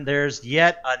 And then there's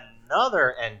yet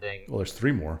another ending. Well, there's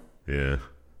 3 more. Yeah.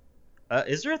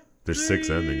 Is there? There's 6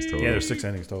 endings total. Yeah, there's 6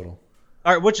 endings total.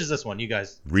 All right, which is this one? You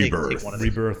guys Rebirth. Take one of these.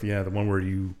 Rebirth, yeah, the one where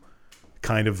you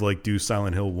kind of do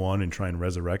Silent Hill 1 and try and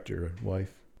resurrect your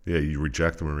wife. Yeah, you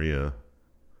reject Maria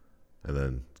and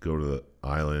then go to the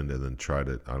island and then try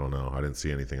to, I don't know. I didn't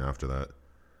see anything after that.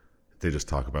 They just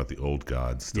talk about the old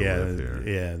gods still live there.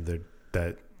 Yeah,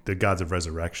 the gods of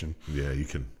resurrection. Yeah, you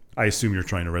can. I assume you're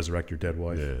trying to resurrect your dead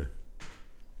wife. Yeah.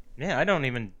 Yeah, I don't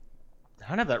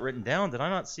have that written down. Did I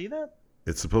not see that?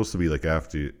 It's supposed to be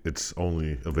after it's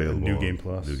only available New on Game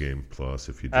Plus. New Game Plus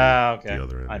if you do Okay. the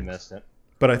other endings. I missed it.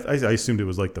 But I assumed it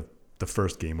was the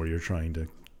first game where you're trying to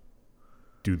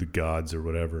do the gods or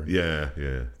whatever. Yeah,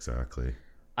 exactly.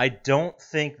 I don't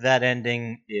think that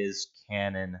ending is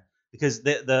canon because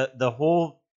the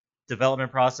whole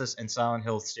development process in Silent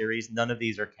Hill series, none of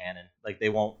these are canon. Like they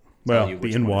won't tell Well, you the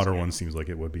which in-water one. one seems like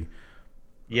it would be.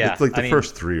 Yeah, It's like the I mean,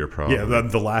 first 3 are probably. Yeah,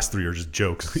 the last 3 are just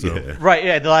jokes. So. Yeah. Right,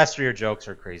 yeah, the last 3 are jokes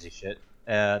or crazy shit.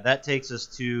 That takes us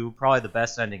to probably the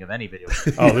best ending of any video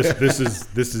game. Oh, this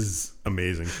is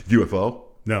amazing. UFO?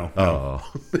 No,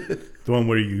 Oh. the one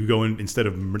where you go in instead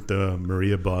of the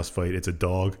Maria boss fight, it's a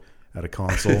dog at a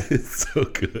console. It's so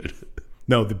good.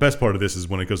 No, the best part of this is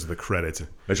when it goes to the credits.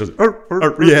 It's just,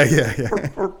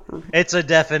 Yeah. It's a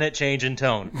definite change in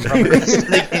tone from the rest of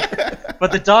the game.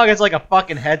 But the dog has like a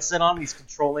fucking headset on. He's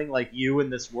controlling like you in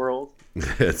this world.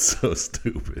 It's so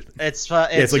stupid. It's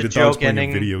like a the dog's joke playing a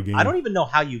ending. video game. I don't even know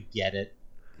how you get it.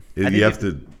 You think have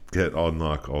to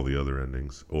unlock all the other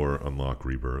endings or unlock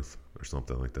Rebirth or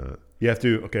something like that. You have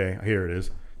to. Okay, here it is.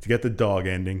 To get the dog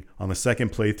ending, on the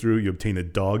second playthrough, you obtain a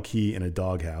dog key in a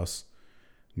doghouse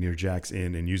near Jack's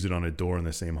Inn and use it on a door in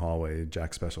the same hallway,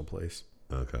 Jack's special place.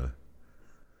 Okay.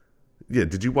 Yeah,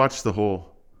 did you watch the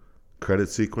whole credit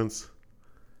sequence?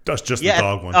 That's just Yeah. the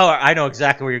dog one. Oh, I know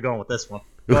exactly where you're going with this one.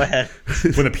 Go ahead.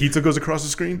 When the pizza goes across the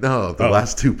screen? No, the Oh.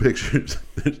 last 2 pictures.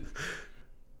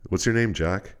 What's your name,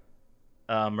 Jack?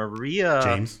 Maria.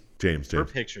 James. Her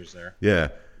picture's there. Yeah.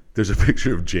 There's a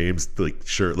picture of James like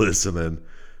shirtless and then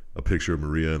a picture of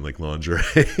Maria in like lingerie.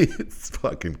 It's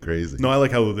fucking crazy. No, I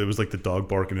like how it was like the dog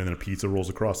barking and then a pizza rolls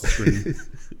across the screen.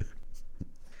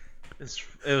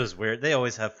 It was weird. They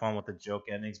always have fun with the joke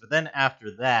endings, but then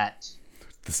after that,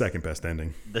 The second best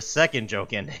ending. the second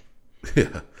joke ending.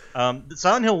 Yeah. The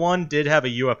Silent Hill 1 did have a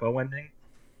UFO ending.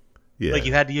 Yeah. Like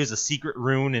you had to use a secret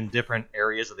rune in different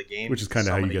areas of the game. Which is to kind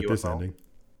of how you summon a get this UFO. ending.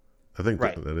 I think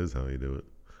Right. that is how you do it.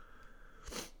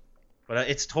 But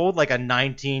it's told like a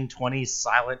 1920s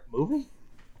silent movie.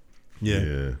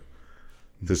 Yeah.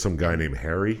 There's some guy named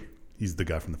Harry. He's the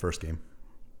guy from the first game.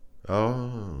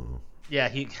 Oh. Yeah,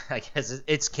 I guess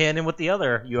it's canon with the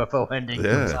other UFO ending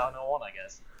Yeah. from Silent Hill 1, I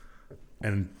guess.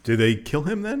 And do they kill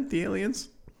him then, the aliens?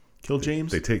 Kill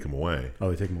James? They take him away Oh,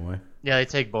 they take him away. Yeah, they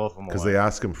take both of them because away. they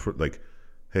ask him for like,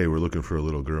 hey, we're looking for a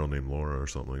little girl named Laura or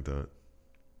something like that.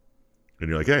 And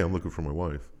you're like, hey, I'm looking for my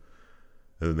wife.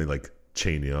 And then they like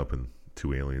chain you up and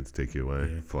 2 aliens take you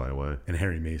away, fly away. And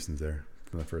Harry Mason's there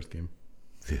from the first game.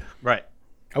 Yeah. Right.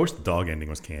 I wish the dog ending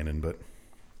was canon, but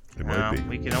It Well, might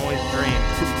be. we can always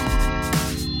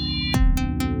dream.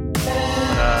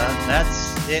 But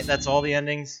that's it. That's all the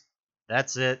endings.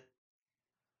 That's it.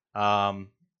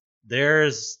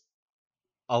 There's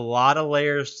a lot of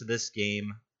layers to this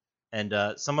game, and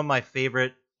some of my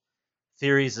favorite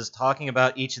theories is talking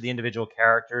about each of the individual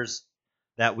characters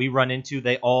that we run into.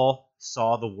 They all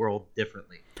saw the world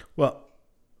differently. well,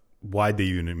 why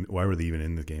were they even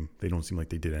in the game? They don't seem like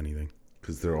they did anything.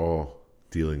 Because they're all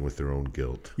dealing with their own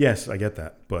guilt. Yes, I get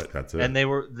that, but That's it. And they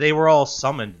were all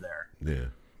summoned there. yeah.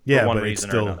 yeah, one but it's reason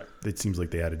or still another. it seems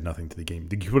like they added nothing to the game.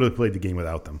 You could have played the game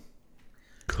without them.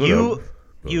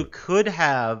 You could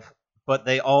have, but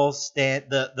they all stand.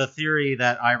 The theory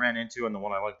that I ran into and the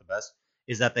one I like the best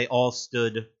is that they all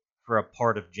stood for a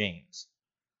part of James.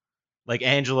 Like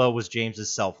Angela was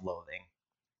James's self-loathing,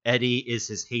 Eddie is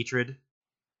his hatred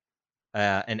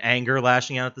and anger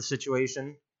lashing out at the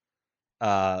situation.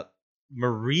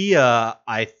 Maria,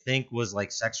 I think, was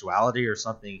like sexuality or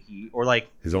something. Or like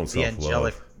His own the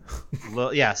angelic,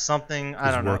 self-love. yeah, something. I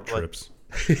His don't know. work But trips.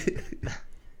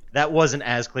 that wasn't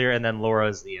as clear. And then Laura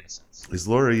is the innocence. Is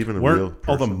Laura even a real Weren't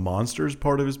all the person? monsters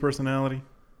part of his personality?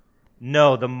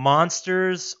 No, the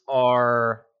monsters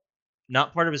are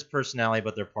not part of his personality,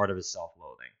 but they're part of his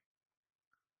self-loathing.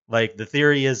 Like, the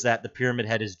theory is that the Pyramid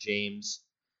Head is James,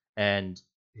 and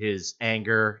his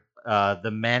anger,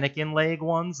 the mannequin leg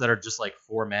ones that are just like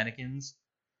 4 mannequins,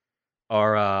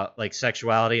 are like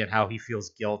sexuality and how he feels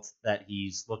guilt that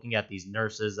he's looking at these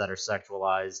nurses that are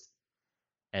sexualized,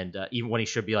 and even when he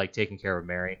should be like taking care of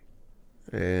Mary.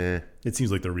 Eh, It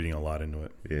seems like they're reading a lot into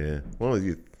it. yeah. Well,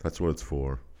 that's what it's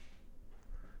for.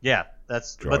 Yeah, Draw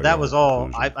but that your was own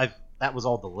all. conclusion. That was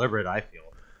all deliberate. I feel.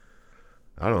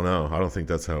 I don't know. I don't think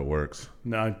that's how it works.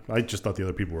 No, I just thought the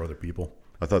other people were other people.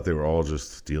 I thought they were all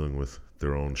just dealing with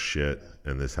their own shit,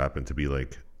 and this happened to be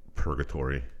like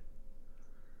purgatory.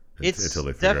 It's until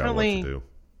they figure out what definitely- to do.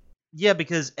 Yeah,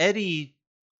 because Eddie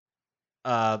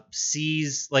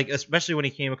sees, like, especially when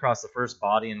he came across the first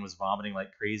body and was vomiting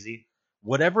like crazy,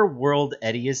 whatever world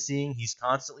Eddie is seeing, he's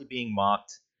constantly being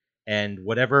mocked, and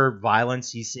whatever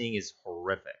violence he's seeing is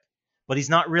horrific. but he's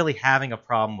not really having a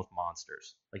problem with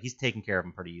monsters. Like, he's taking care of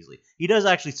them pretty easily. He does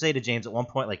actually say to James at one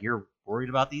point, like, "You're worried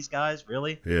about these guys,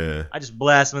 really? Yeah. I just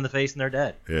blast them in the face and they're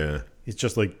dead." Yeah. It's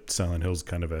just like Silent Hill's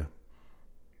kind of a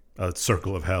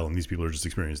circle of hell, and these people are just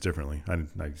experienced differently. I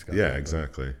just got Yeah, that.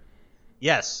 exactly.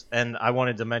 Yes, and I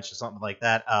wanted to mention something like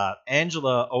that.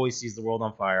 Angela always sees the world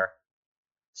on fire,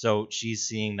 so she's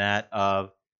seeing that.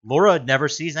 Laura never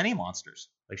sees any monsters.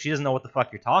 Like, she doesn't know what the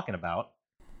fuck you're talking about.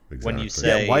 Exactly. When you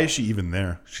say- Yeah, why is she even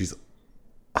there? She's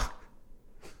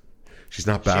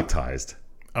not baptized.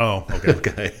 Oh, okay.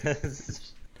 Okay.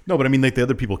 No, but I mean, like, the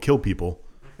other people kill people,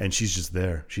 and she's just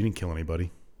there. She didn't kill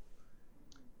anybody.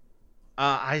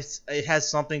 It has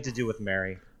something to do with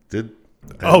Mary.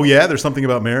 Oh, yeah? There's something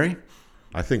about Mary?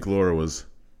 I think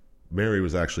Mary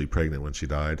was actually pregnant when she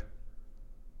died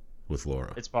with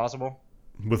Laura. It's possible.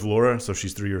 With Laura, so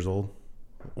she's 3 years old?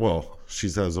 Well,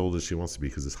 she's as old as she wants to be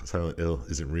because Silent Hill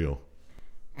isn't real.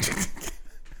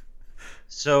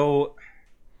 So,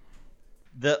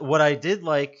 what I did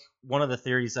like, one of the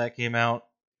theories that came out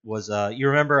was, you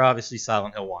remember, obviously,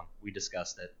 Silent Hill 1. We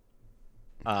discussed it.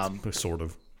 Sort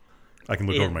of. I can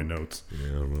look over my notes. Yeah,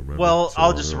 I don't remember. Well, So,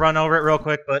 I'll just run over it real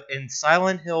quick. But in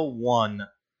Silent Hill 1,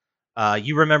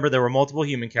 you remember there were multiple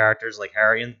human characters like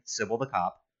Harry and Sybil the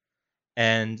cop.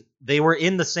 And they were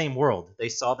in the same world. They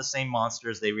saw the same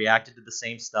monsters. They reacted to the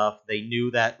same stuff. They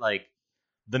knew that, like,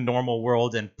 the normal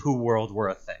world and poo world were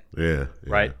a thing. Yeah.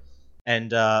 Right?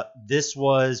 And this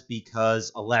was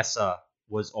because Alessa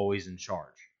was always in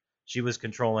charge. She was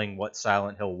controlling what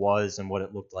Silent Hill was and what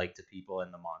it looked like to people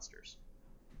and the monsters.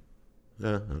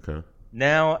 Yeah, okay.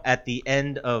 Now, at the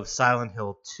end of Silent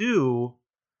Hill 2,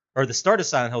 or the start of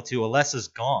Silent Hill 2, Alessa's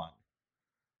gone.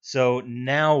 So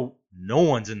now no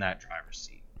one's in that driver's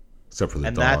seat. Except for the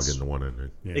And dog that's- in the one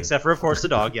ending. Yeah. Except for, of course, the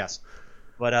dog, yes.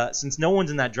 But since no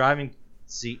one's in that driving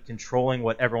seat controlling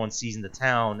what everyone sees in the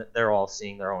town, they're all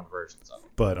seeing their own versions of it.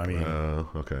 But, I mean,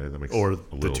 Okay, that makes or a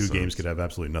the little two games sense. could have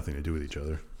absolutely nothing to do with each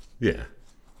other. Yeah.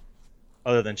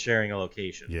 Other than sharing a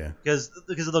location. Yeah. Because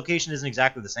the location isn't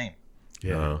exactly the same.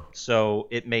 Yeah. So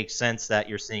it makes sense that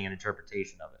you're seeing an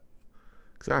interpretation of it.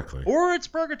 Exactly. Or it's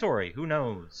purgatory. Who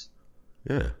knows?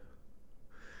 Yeah.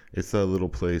 It's that little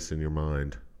place in your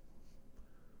mind.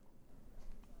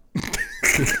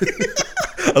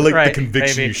 I like Right, the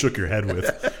conviction maybe. you shook your head with.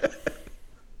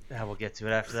 Yeah, we'll get to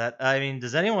it after that. I mean,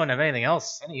 does anyone have anything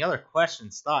else? Any other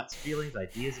questions, thoughts, feelings,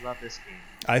 ideas about this game?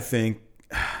 I think,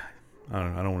 I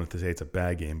don't want to say it's a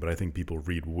bad game, but I think people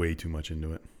read way too much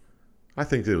into it. I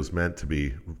think it was meant to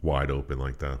be wide open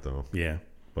like that, though. Yeah.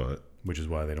 But Which is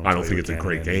why they don't. I don't tell think you it's a canon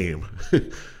great ending.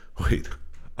 game. Wait,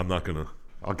 I'm not gonna.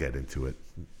 I'll get into it.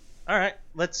 All right,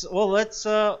 let's do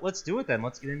it then.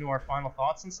 Let's get into our final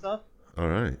thoughts and stuff. All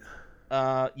right.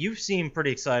 You seem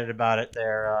pretty excited about it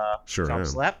there, Sure Chomp am.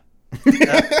 Slap.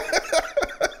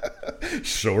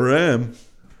 Sure am.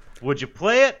 Would you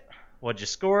play it? Would you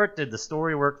score it? Did the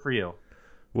story work for you?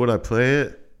 Would I play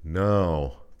it?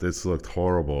 No. This looked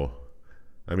horrible.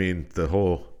 I mean, the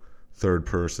whole third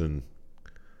person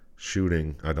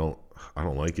shooting, I don't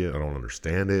like it. I don't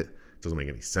understand it. It doesn't make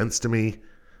any sense to me.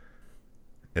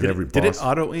 And Did it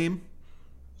auto aim?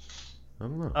 I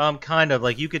don't know. Kind of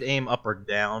like you could aim up or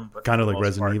down, but Kind for of the like most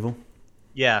Resident part- Evil.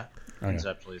 Yeah, Okay.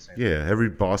 conceptually the same. Yeah, every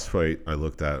boss fight I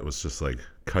looked at was just like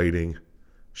kiting,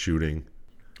 shooting,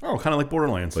 Oh, kind of like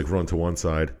Borderlands. like run to one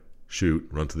side, shoot,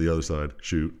 run to the other side,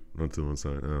 shoot, run to one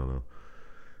side. I don't know.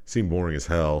 Seemed boring as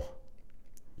hell.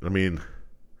 I mean,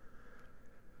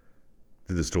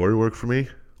 did the story work for me?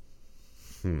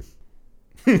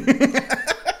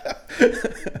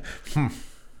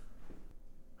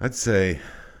 I'd say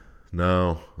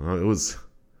no. It was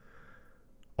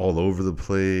all over the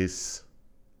place.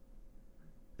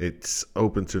 It's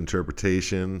open to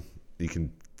interpretation. You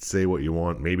can say what you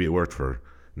want. Maybe it worked for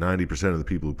 90% of the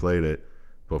people who played it,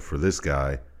 but for this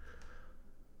guy,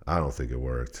 I don't think it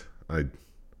worked. I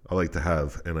like to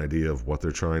have an idea of what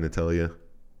they're trying to tell you,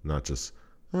 not just,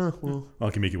 well, I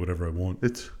can make it whatever I want.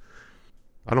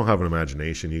 I don't have an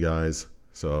imagination, you guys,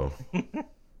 so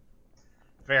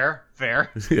Fair.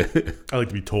 yeah. I like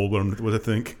to be told what I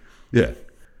think. Yeah.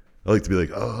 I like to be like,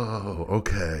 oh,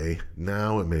 okay,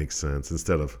 now it makes sense.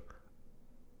 Instead of,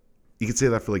 you could say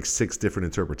that for like 6 different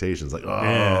interpretations. Like,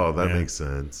 oh, that yeah. makes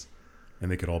sense.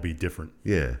 And they could all be different.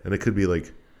 Yeah. And it could be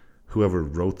like, whoever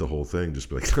wrote the whole thing just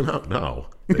be like, no.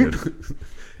 Dude.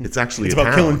 It's actually It's a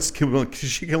about town.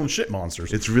 killing shit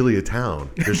monsters. It's really a town.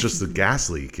 There's just a gas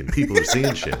leak and people are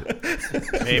seeing shit.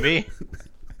 Maybe.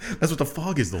 That's what the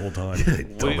fog is the whole time.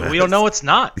 we don't know it's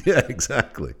not. Yeah,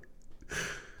 exactly.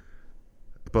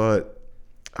 But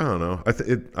I don't know.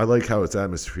 I like how it's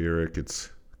atmospheric. It's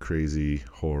crazy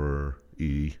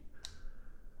horror-y.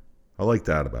 I like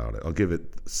that about it. I'll give it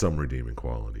some redeeming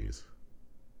qualities.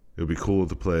 It would be cool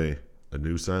to play a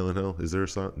new Silent Hill. Is there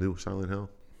a new Silent Hill?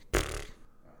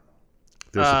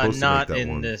 They're supposed Not to make that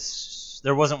in one. this.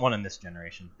 There wasn't one in this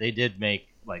generation. They did make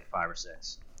like 5 or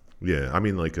 6. Yeah, I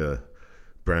mean like a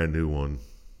brand new one.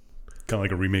 Kind of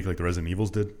like a remake like the Resident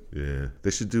Evils did. Yeah,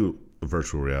 they should do a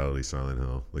virtual reality Silent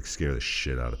Hill, like scare the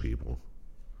shit out of people.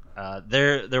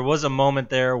 There was a moment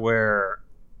there where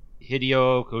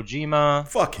Hideo Kojima,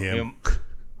 Fuck him.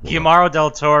 Guillermo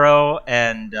del Toro,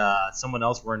 and someone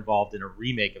else were involved in a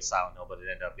remake of Silent Hill, but it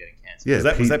ended up getting canceled.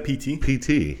 Yeah, Was that PT?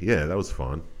 PT? Yeah, that was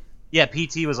fun. Yeah,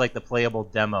 PT was like the playable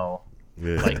demo,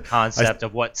 Yeah, like concept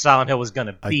of what Silent Hill was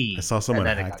gonna be. I saw someone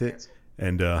and then hacked got it, canceled.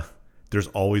 and there's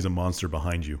always a monster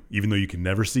behind you. Even though you can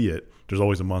never see it, there's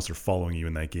always a monster following you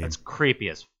in that game. That's creepy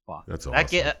as fuck. That's That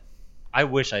awesome. I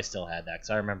wish I still had that because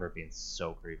I remember it being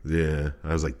so creepy. yeah.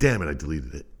 I was like, damn it, I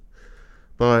deleted it.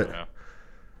 But Yeah.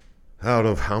 out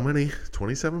of how many?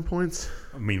 27 points.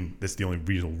 I mean, that's the only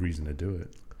real reason to do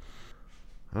it.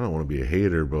 I don't want to be a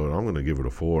hater, but I'm gonna give it a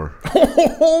 4.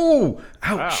 Oh,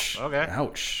 ouch. Wow, okay.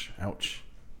 Ouch. Ouch.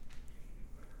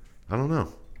 I don't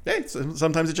know. Hey,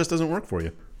 sometimes it just doesn't work for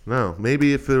you. No,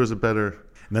 maybe if there was a better.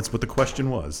 And that's what the question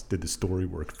was. Did the story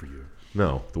work for you?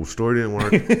 No, the story didn't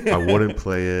work. I wouldn't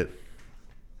play it.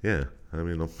 Yeah, I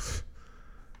mean,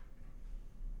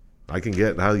 I can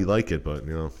get how you like it, but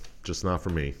just not for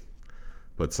me.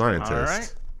 But Scientist, All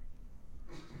right.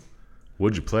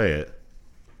 would you play it?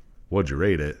 Would you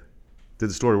rate it?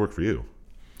 Did the story work for you?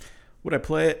 Would I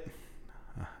play it?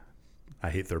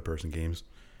 I hate third-person games.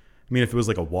 I mean, if it was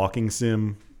like a walking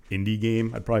sim indie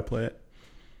game, I'd probably play it.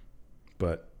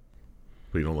 But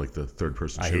But you don't like the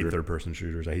third-person I shooter? hate third-person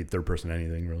shooters. I hate third-person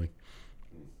anything, really.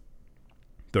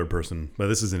 Third-person. But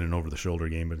this isn't an over-the-shoulder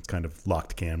game, but it's kind of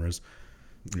locked cameras.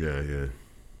 Yeah, yeah.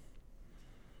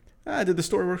 Did the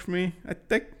story work for me? I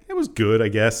think it was good, I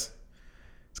guess.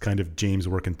 It's kind of James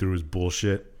working through his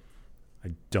bullshit.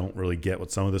 I don't really get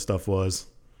what some of the stuff was.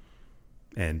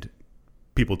 And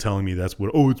people telling me that's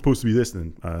what, it's supposed to be this,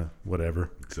 and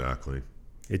whatever. Exactly.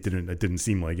 It didn't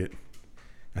seem like it.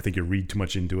 I think you read too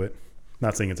much into it.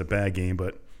 Not saying it's a bad game,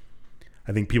 but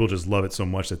I think people just love it so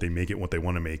much that they make it what they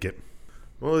want to make it.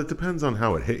 Well, it depends on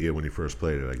how it hit you when you first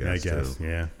played it, I guess. Too.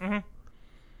 Yeah. Mm-hmm.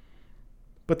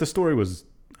 But the story was,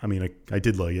 I mean, I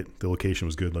did like it. The location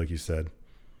was good, like you said.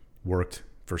 Worked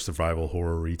for survival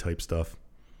horror-y type stuff.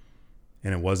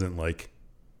 And it wasn't like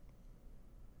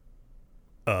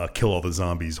kill all the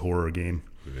zombies horror game.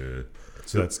 Yeah.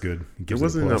 So that's good. There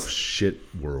wasn't enough shit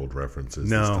world references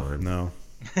this time. No.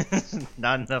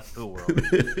 Not enough to the world.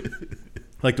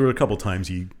 Like there were a couple times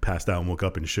he passed out and woke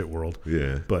up in shit world.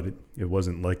 Yeah. But it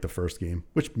wasn't like the first game,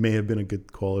 which may have been a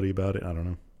good quality about it. I don't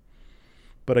know.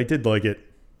 But I did like it.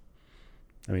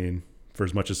 I mean, for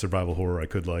as much as survival horror I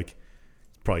could like,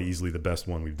 it's probably easily the best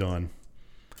one we've done.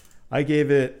 I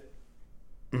gave it...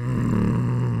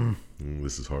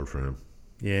 This is hard for him.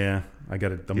 Yeah, I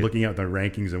got it. I'm looking at the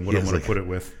rankings and what I He has want to like- put it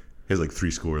with. He has like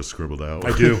 3 scores scribbled out.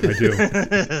 I do.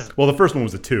 Well, the first one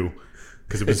was a 2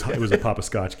 because it was a Papa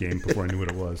Scotch game before I knew what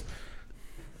it was.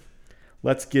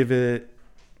 Let's give it...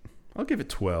 I'll give it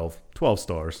 12. 12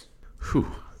 stars.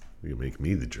 Whew. You make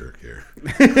me the jerk here.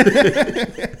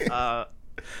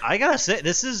 I gotta say,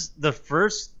 this is the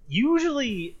first.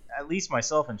 Usually, at least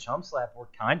myself and Chum Slap were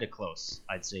kind of close.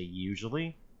 I'd say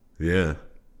usually. Yeah.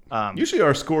 Usually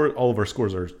all of our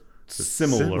scores are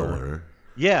similar.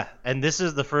 Yeah, and this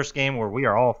is the first game where we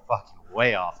are all fucking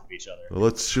way off of each other. Well,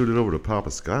 let's shoot it over to Papa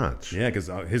Scotch. Yeah, because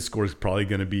his score is probably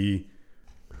going to be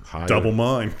Higher. double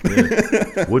mine.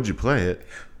 Would you play it?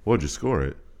 Would you score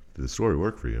it? Did the story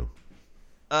work for you?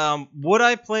 Would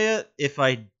I play it if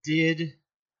I did?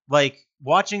 Like,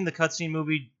 watching the cutscene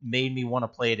movie made me want to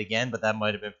play it again, but that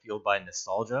might have been fueled by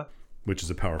nostalgia. Which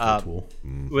is a powerful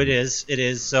tool. It is. So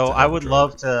It's a I hell of a would drug.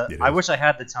 love to. It I is. wish I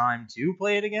had the time to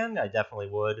play it again. I definitely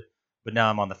would, but now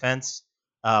I'm on the fence.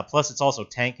 Plus, it's also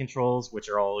tank controls, which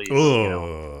are always,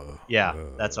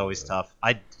 that's always tough.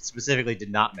 I specifically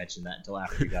did not mention that until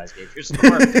after you guys gave your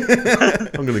score.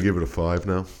 I'm going to give it a 5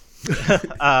 now.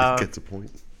 Gets a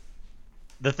point.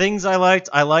 The things I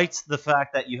liked the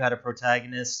fact that you had a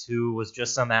protagonist who was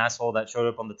just some asshole that showed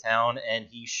up on the town, and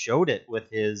he showed it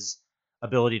with his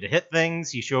ability to hit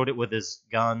things. He showed it with his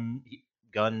gun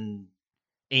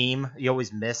aim. He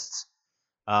always missed.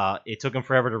 It took him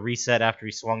forever to reset after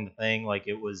he swung the thing. Like,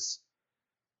 it was...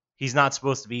 He's not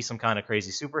supposed to be some kind of crazy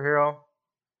superhero.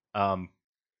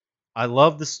 I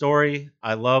love the story.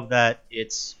 I love that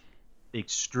it's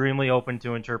extremely open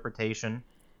to interpretation.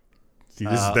 See,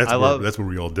 I that's where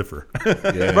we all differ.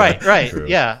 Yeah, right. true.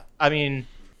 Yeah. I mean,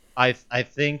 I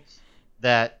think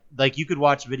that like you could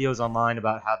watch videos online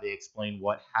about how they explain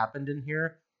what happened in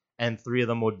here, and 3 of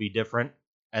them would be different,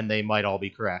 and they might all be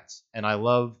correct. And I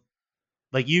love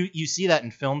like you see that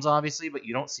in films obviously, but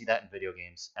you don't see that in video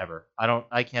games ever.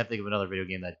 I can't think of another video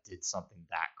game that did something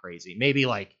that crazy. Maybe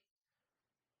like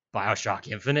BioShock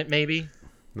Infinite, maybe.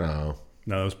 No.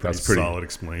 No, that was pretty That's pretty- solid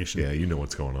explanation. Yeah, you know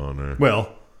what's going on there.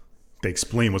 Well, they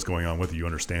explain what's going on, whether you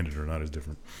understand it or not is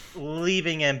different.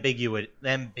 Leaving ambiguity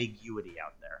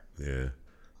out there. Yeah.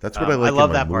 That's what I I like love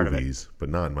in my that part of it. movies, but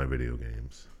not in my video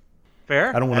games.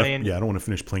 Fair. I don't want to. mean, I don't want to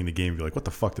finish playing the game and be like, "What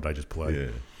the fuck did I just play?" Yeah.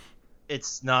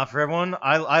 it's not for everyone.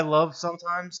 I love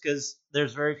sometimes because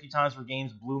there's very few times where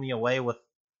games blew me away with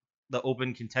the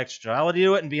open contextuality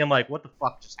to it and being like, what the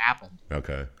fuck just happened?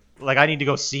 Okay. Like, I need to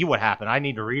go see what happened. I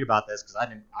need to read about this because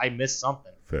I missed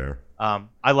something. Fair.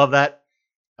 I love that.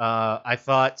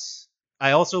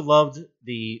 I also loved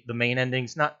the main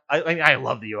endings. I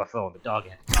love the UFO and the dog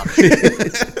ending.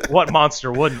 obviously. What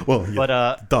monster wouldn't? Well, yeah,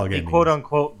 But dog the endings. quote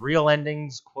unquote real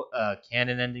endings,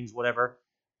 canon endings, whatever.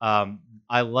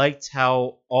 I liked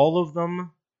how all of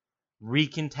them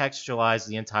recontextualized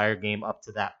the entire game up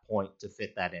to that point to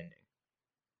fit that ending.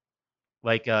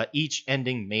 Like each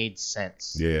ending made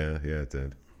sense. Yeah, it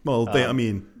did. Well, I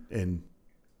mean, and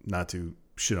not to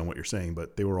shit on what you're saying,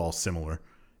 but they were all similar.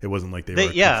 It wasn't like they were.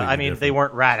 Yeah, completely I mean, they different.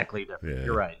 weren't radically different. Yeah.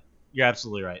 You're right. You're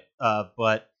absolutely right.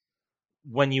 But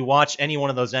when you watch any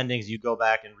one of those endings, you go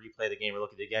back and replay the game or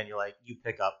look at it again, you're like, you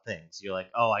pick up things. You're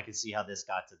like, oh, I can see how this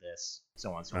got to this,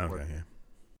 so on and so forth. Okay,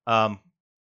 yeah.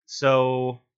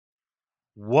 So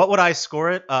what would I score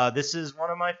it? This is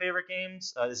one of my favorite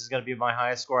games. This is going to be my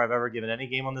highest score I've ever given any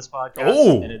game on this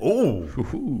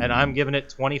podcast. And I'm giving it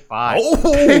 25.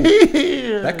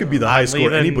 That could be the highest score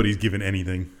leaving- anybody's given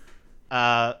anything.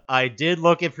 I did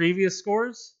look at previous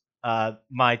scores.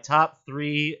 My top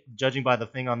 3, judging by the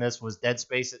thing on this, was Dead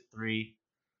Space at 3,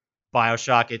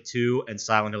 BioShock at 2, and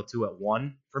Silent Hill 2 at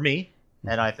 1 for me.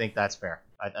 And I think that's fair.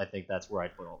 I think that's where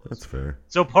I'd put all this. That's fair.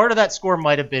 So part of that score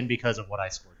might have been because of what I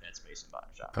scored Dead Space and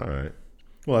BioShock. All right.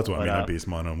 Well, that's what I mean. But, I base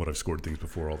mine on what I've scored things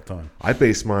before all the time. I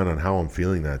base mine on how I'm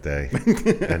feeling that day,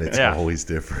 and it's Yeah. always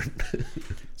different.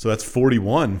 So that's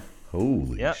 41.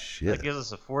 Holy Yep, shit! that gives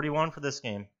us a 41 for this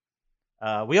game.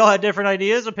 We all had different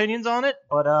ideas, opinions on it,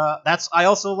 but I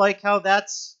also like how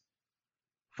that's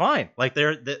fine. Like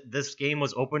this game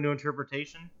was open to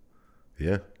interpretation.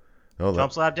 Yeah. Oh,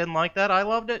 Jump Slap didn't like that. I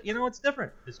loved it. It's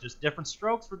different. It's just different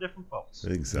strokes for different folks.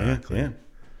 exactly. Yeah.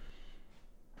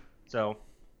 So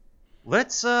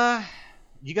let's.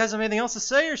 You guys have anything else to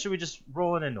say, or should we just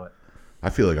roll it into it?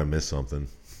 I feel like I missed something.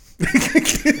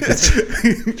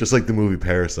 Just like the movie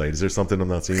Parasite. Is there something I'm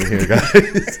not seeing here, guys?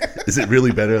 Is it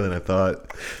really better than I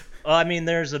thought? Well, I mean,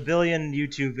 there's a billion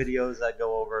YouTube videos that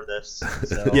go over this.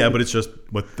 So. Yeah, but it's just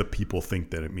what the people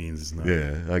think that it means. Is not.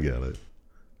 Yeah, I get it.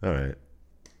 All right.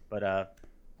 But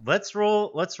let's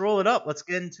roll it up. Let's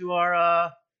get into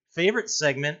our favorite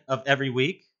segment of every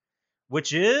week,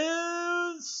 which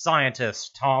is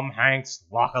Scientist Tom Hanks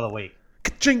Lock of the Week.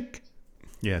 Ka-chink.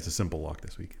 Yeah, it's a simple lock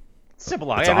this week. Simple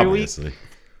lock It's every obviously. week.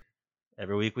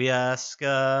 Every week we ask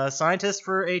Scientist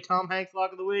for a Tom Hanks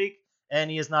Lock of the Week,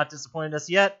 and he has not disappointed us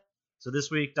yet. So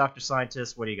this week, Dr.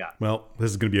 Scientist, what do you got? Well,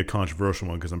 this is going to be a controversial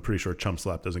one because I'm pretty sure Chump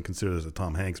Slap doesn't consider this a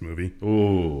Tom Hanks movie.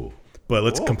 Ooh. But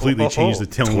let's completely change the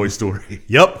tone. Toy Story.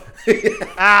 Yep.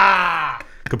 Ah!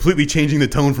 Completely changing the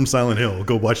tone from Silent Hill.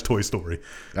 Go watch Toy Story.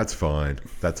 That's fine.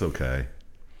 That's okay.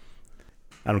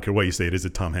 I don't care what you say. It is a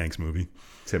Tom Hanks movie.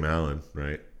 Tim Allen,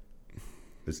 right?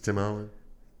 Is Tim Allen?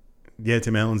 Yeah,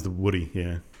 Tim Allen's the Woody.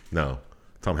 Yeah. No.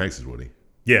 Tom Hanks is Woody.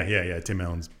 Yeah. Tim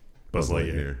Allen's Buzz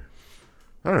Lightyear.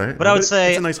 All right. But I would say,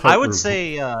 it's a nice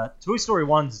Toy Story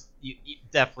 1's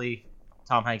definitely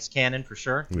Tom Hanks canon for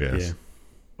sure. Yes. Yeah.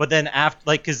 But then after,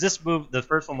 because this movie, the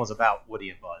first one was about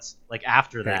Woody and Buzz. Like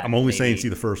after that, I'm only saying maybe- see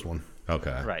the first one.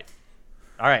 Okay. Right.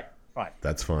 All right. Fine.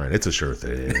 That's fine. It's a sure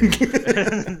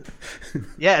thing.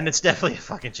 Yeah, and it's definitely a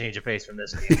fucking change of pace from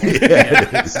this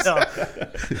game.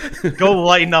 So, go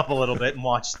lighten up a little bit and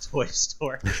watch Toy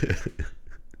Story.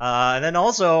 And then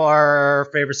also our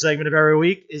favorite segment of every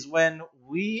week is when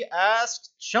we ask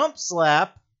Chump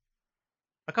Slap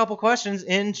a couple questions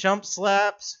in Chump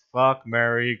Slap's Fuck,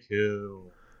 Marry,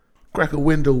 Kill. Crack a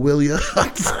window, will ya?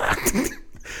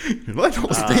 Let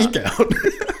all stink out.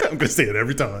 I'm gonna say it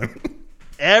every time.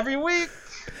 Every week,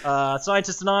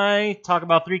 Scientist and I talk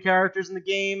about 3 characters in the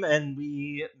game, and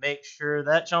we make sure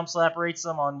that Chump Slap rates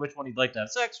them on which one he'd like to have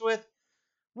sex with,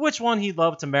 which one he'd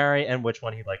love to marry, and which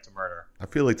one he'd like to murder. I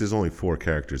feel like there's only 4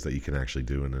 characters that you can actually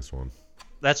do in this one.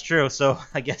 That's true. So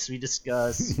I guess we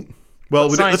discuss. Well,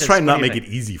 But let's try and scientists, not what do make you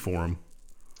it easy for him.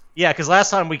 Yeah, because last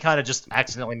time we kind of just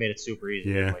accidentally made it super easy.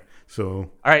 Yeah. didn't we? So All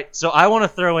right, so I want to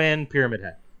throw in Pyramid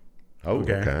Head. Oh,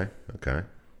 Okay. okay.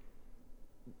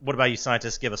 What about you,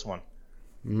 scientists? Give us one.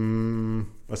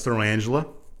 let's throw Angela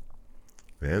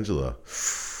Angela.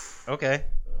 Okay.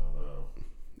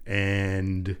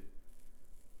 and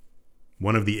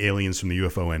one of the aliens from the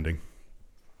UFO ending.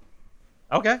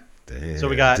 Okay. Damn. So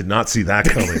we got- Did not see that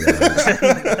coming.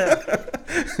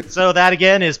 guys. So that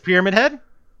again is Pyramid Head,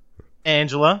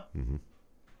 Angela,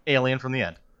 Alien from the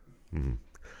End.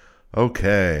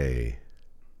 Okay.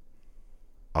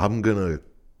 I'm gonna.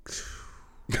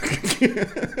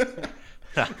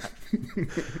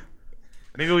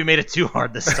 Maybe we made it too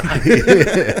hard this time.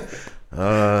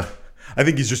 I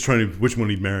think he's just trying to which one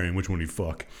he'd marry and which one he'd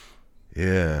fuck.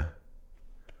 Yeah.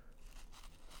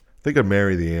 I think I'd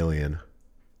marry the alien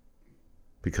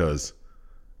because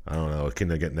I don't know. Can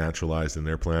they get naturalized in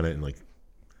their planet and like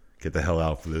get the hell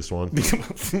out for this one?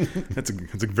 That's a very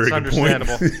It's good point.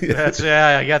 understandable.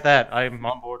 Yeah, I get that. I'm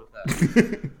on board with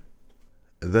that.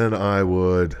 Then I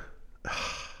would.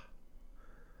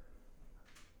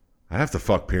 I have to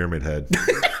fuck Pyramid Head.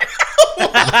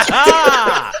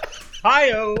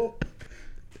 Hi-yo!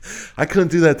 I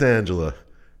couldn't do that to Angela.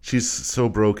 She's so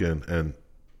broken and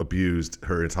abused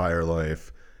her entire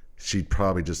life. She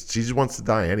just wants to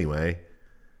die anyway.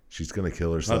 She's gonna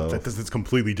kill herself. That's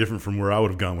completely different from where I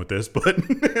would have gone with this, but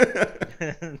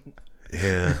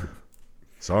Yeah.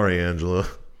 Sorry, Angela.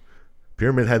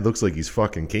 Pyramid Head looks like he's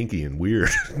fucking kinky and weird.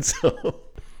 So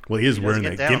well, he is wearing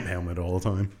get that down. GIMP helmet all the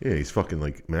time. yeah, he's fucking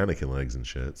like mannequin legs and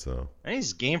shit. So And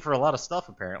he's game for a lot of stuff,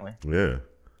 apparently. yeah, it'd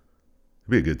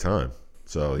be a good time.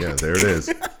 So yeah, there it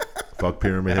is. Fuck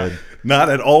Pyramid Head. Not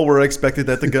at all where I expected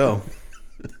that to go.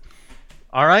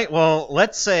 All right, well,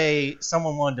 let's say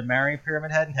someone wanted to marry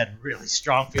Pyramid Head and had really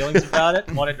strong feelings about it,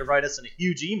 wanted to write us in a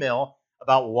huge email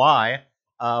about why.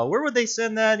 Where would they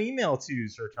send that email to,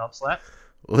 Sir Chumpslap?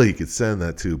 Well, you could send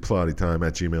that to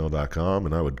plottytime@gmail.com,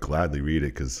 and I would gladly read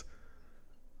it because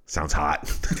sounds hot.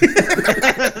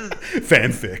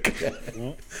 Fanfic.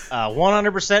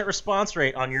 100% response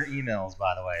rate on your emails,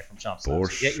 by the way, from Chumpslap. For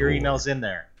So get your sure. emails in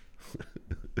there.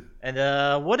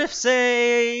 And what if,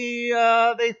 say,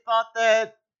 they thought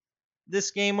that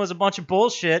this game was a bunch of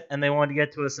bullshit and they wanted to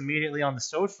get to us immediately on the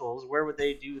socials? Where would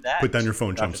they do that? Put down your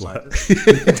phone, Dr. Chumpslap.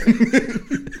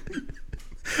 Scientist?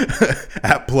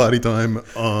 At Plotty Time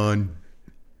on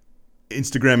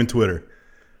Instagram and Twitter.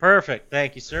 Perfect.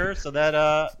 Thank you, sir. So that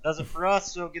does it for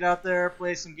us. So get out there,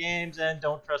 play some games, and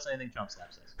don't trust anything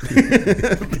Chumpslap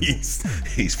says. Peace.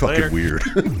 He's fucking Later. weird.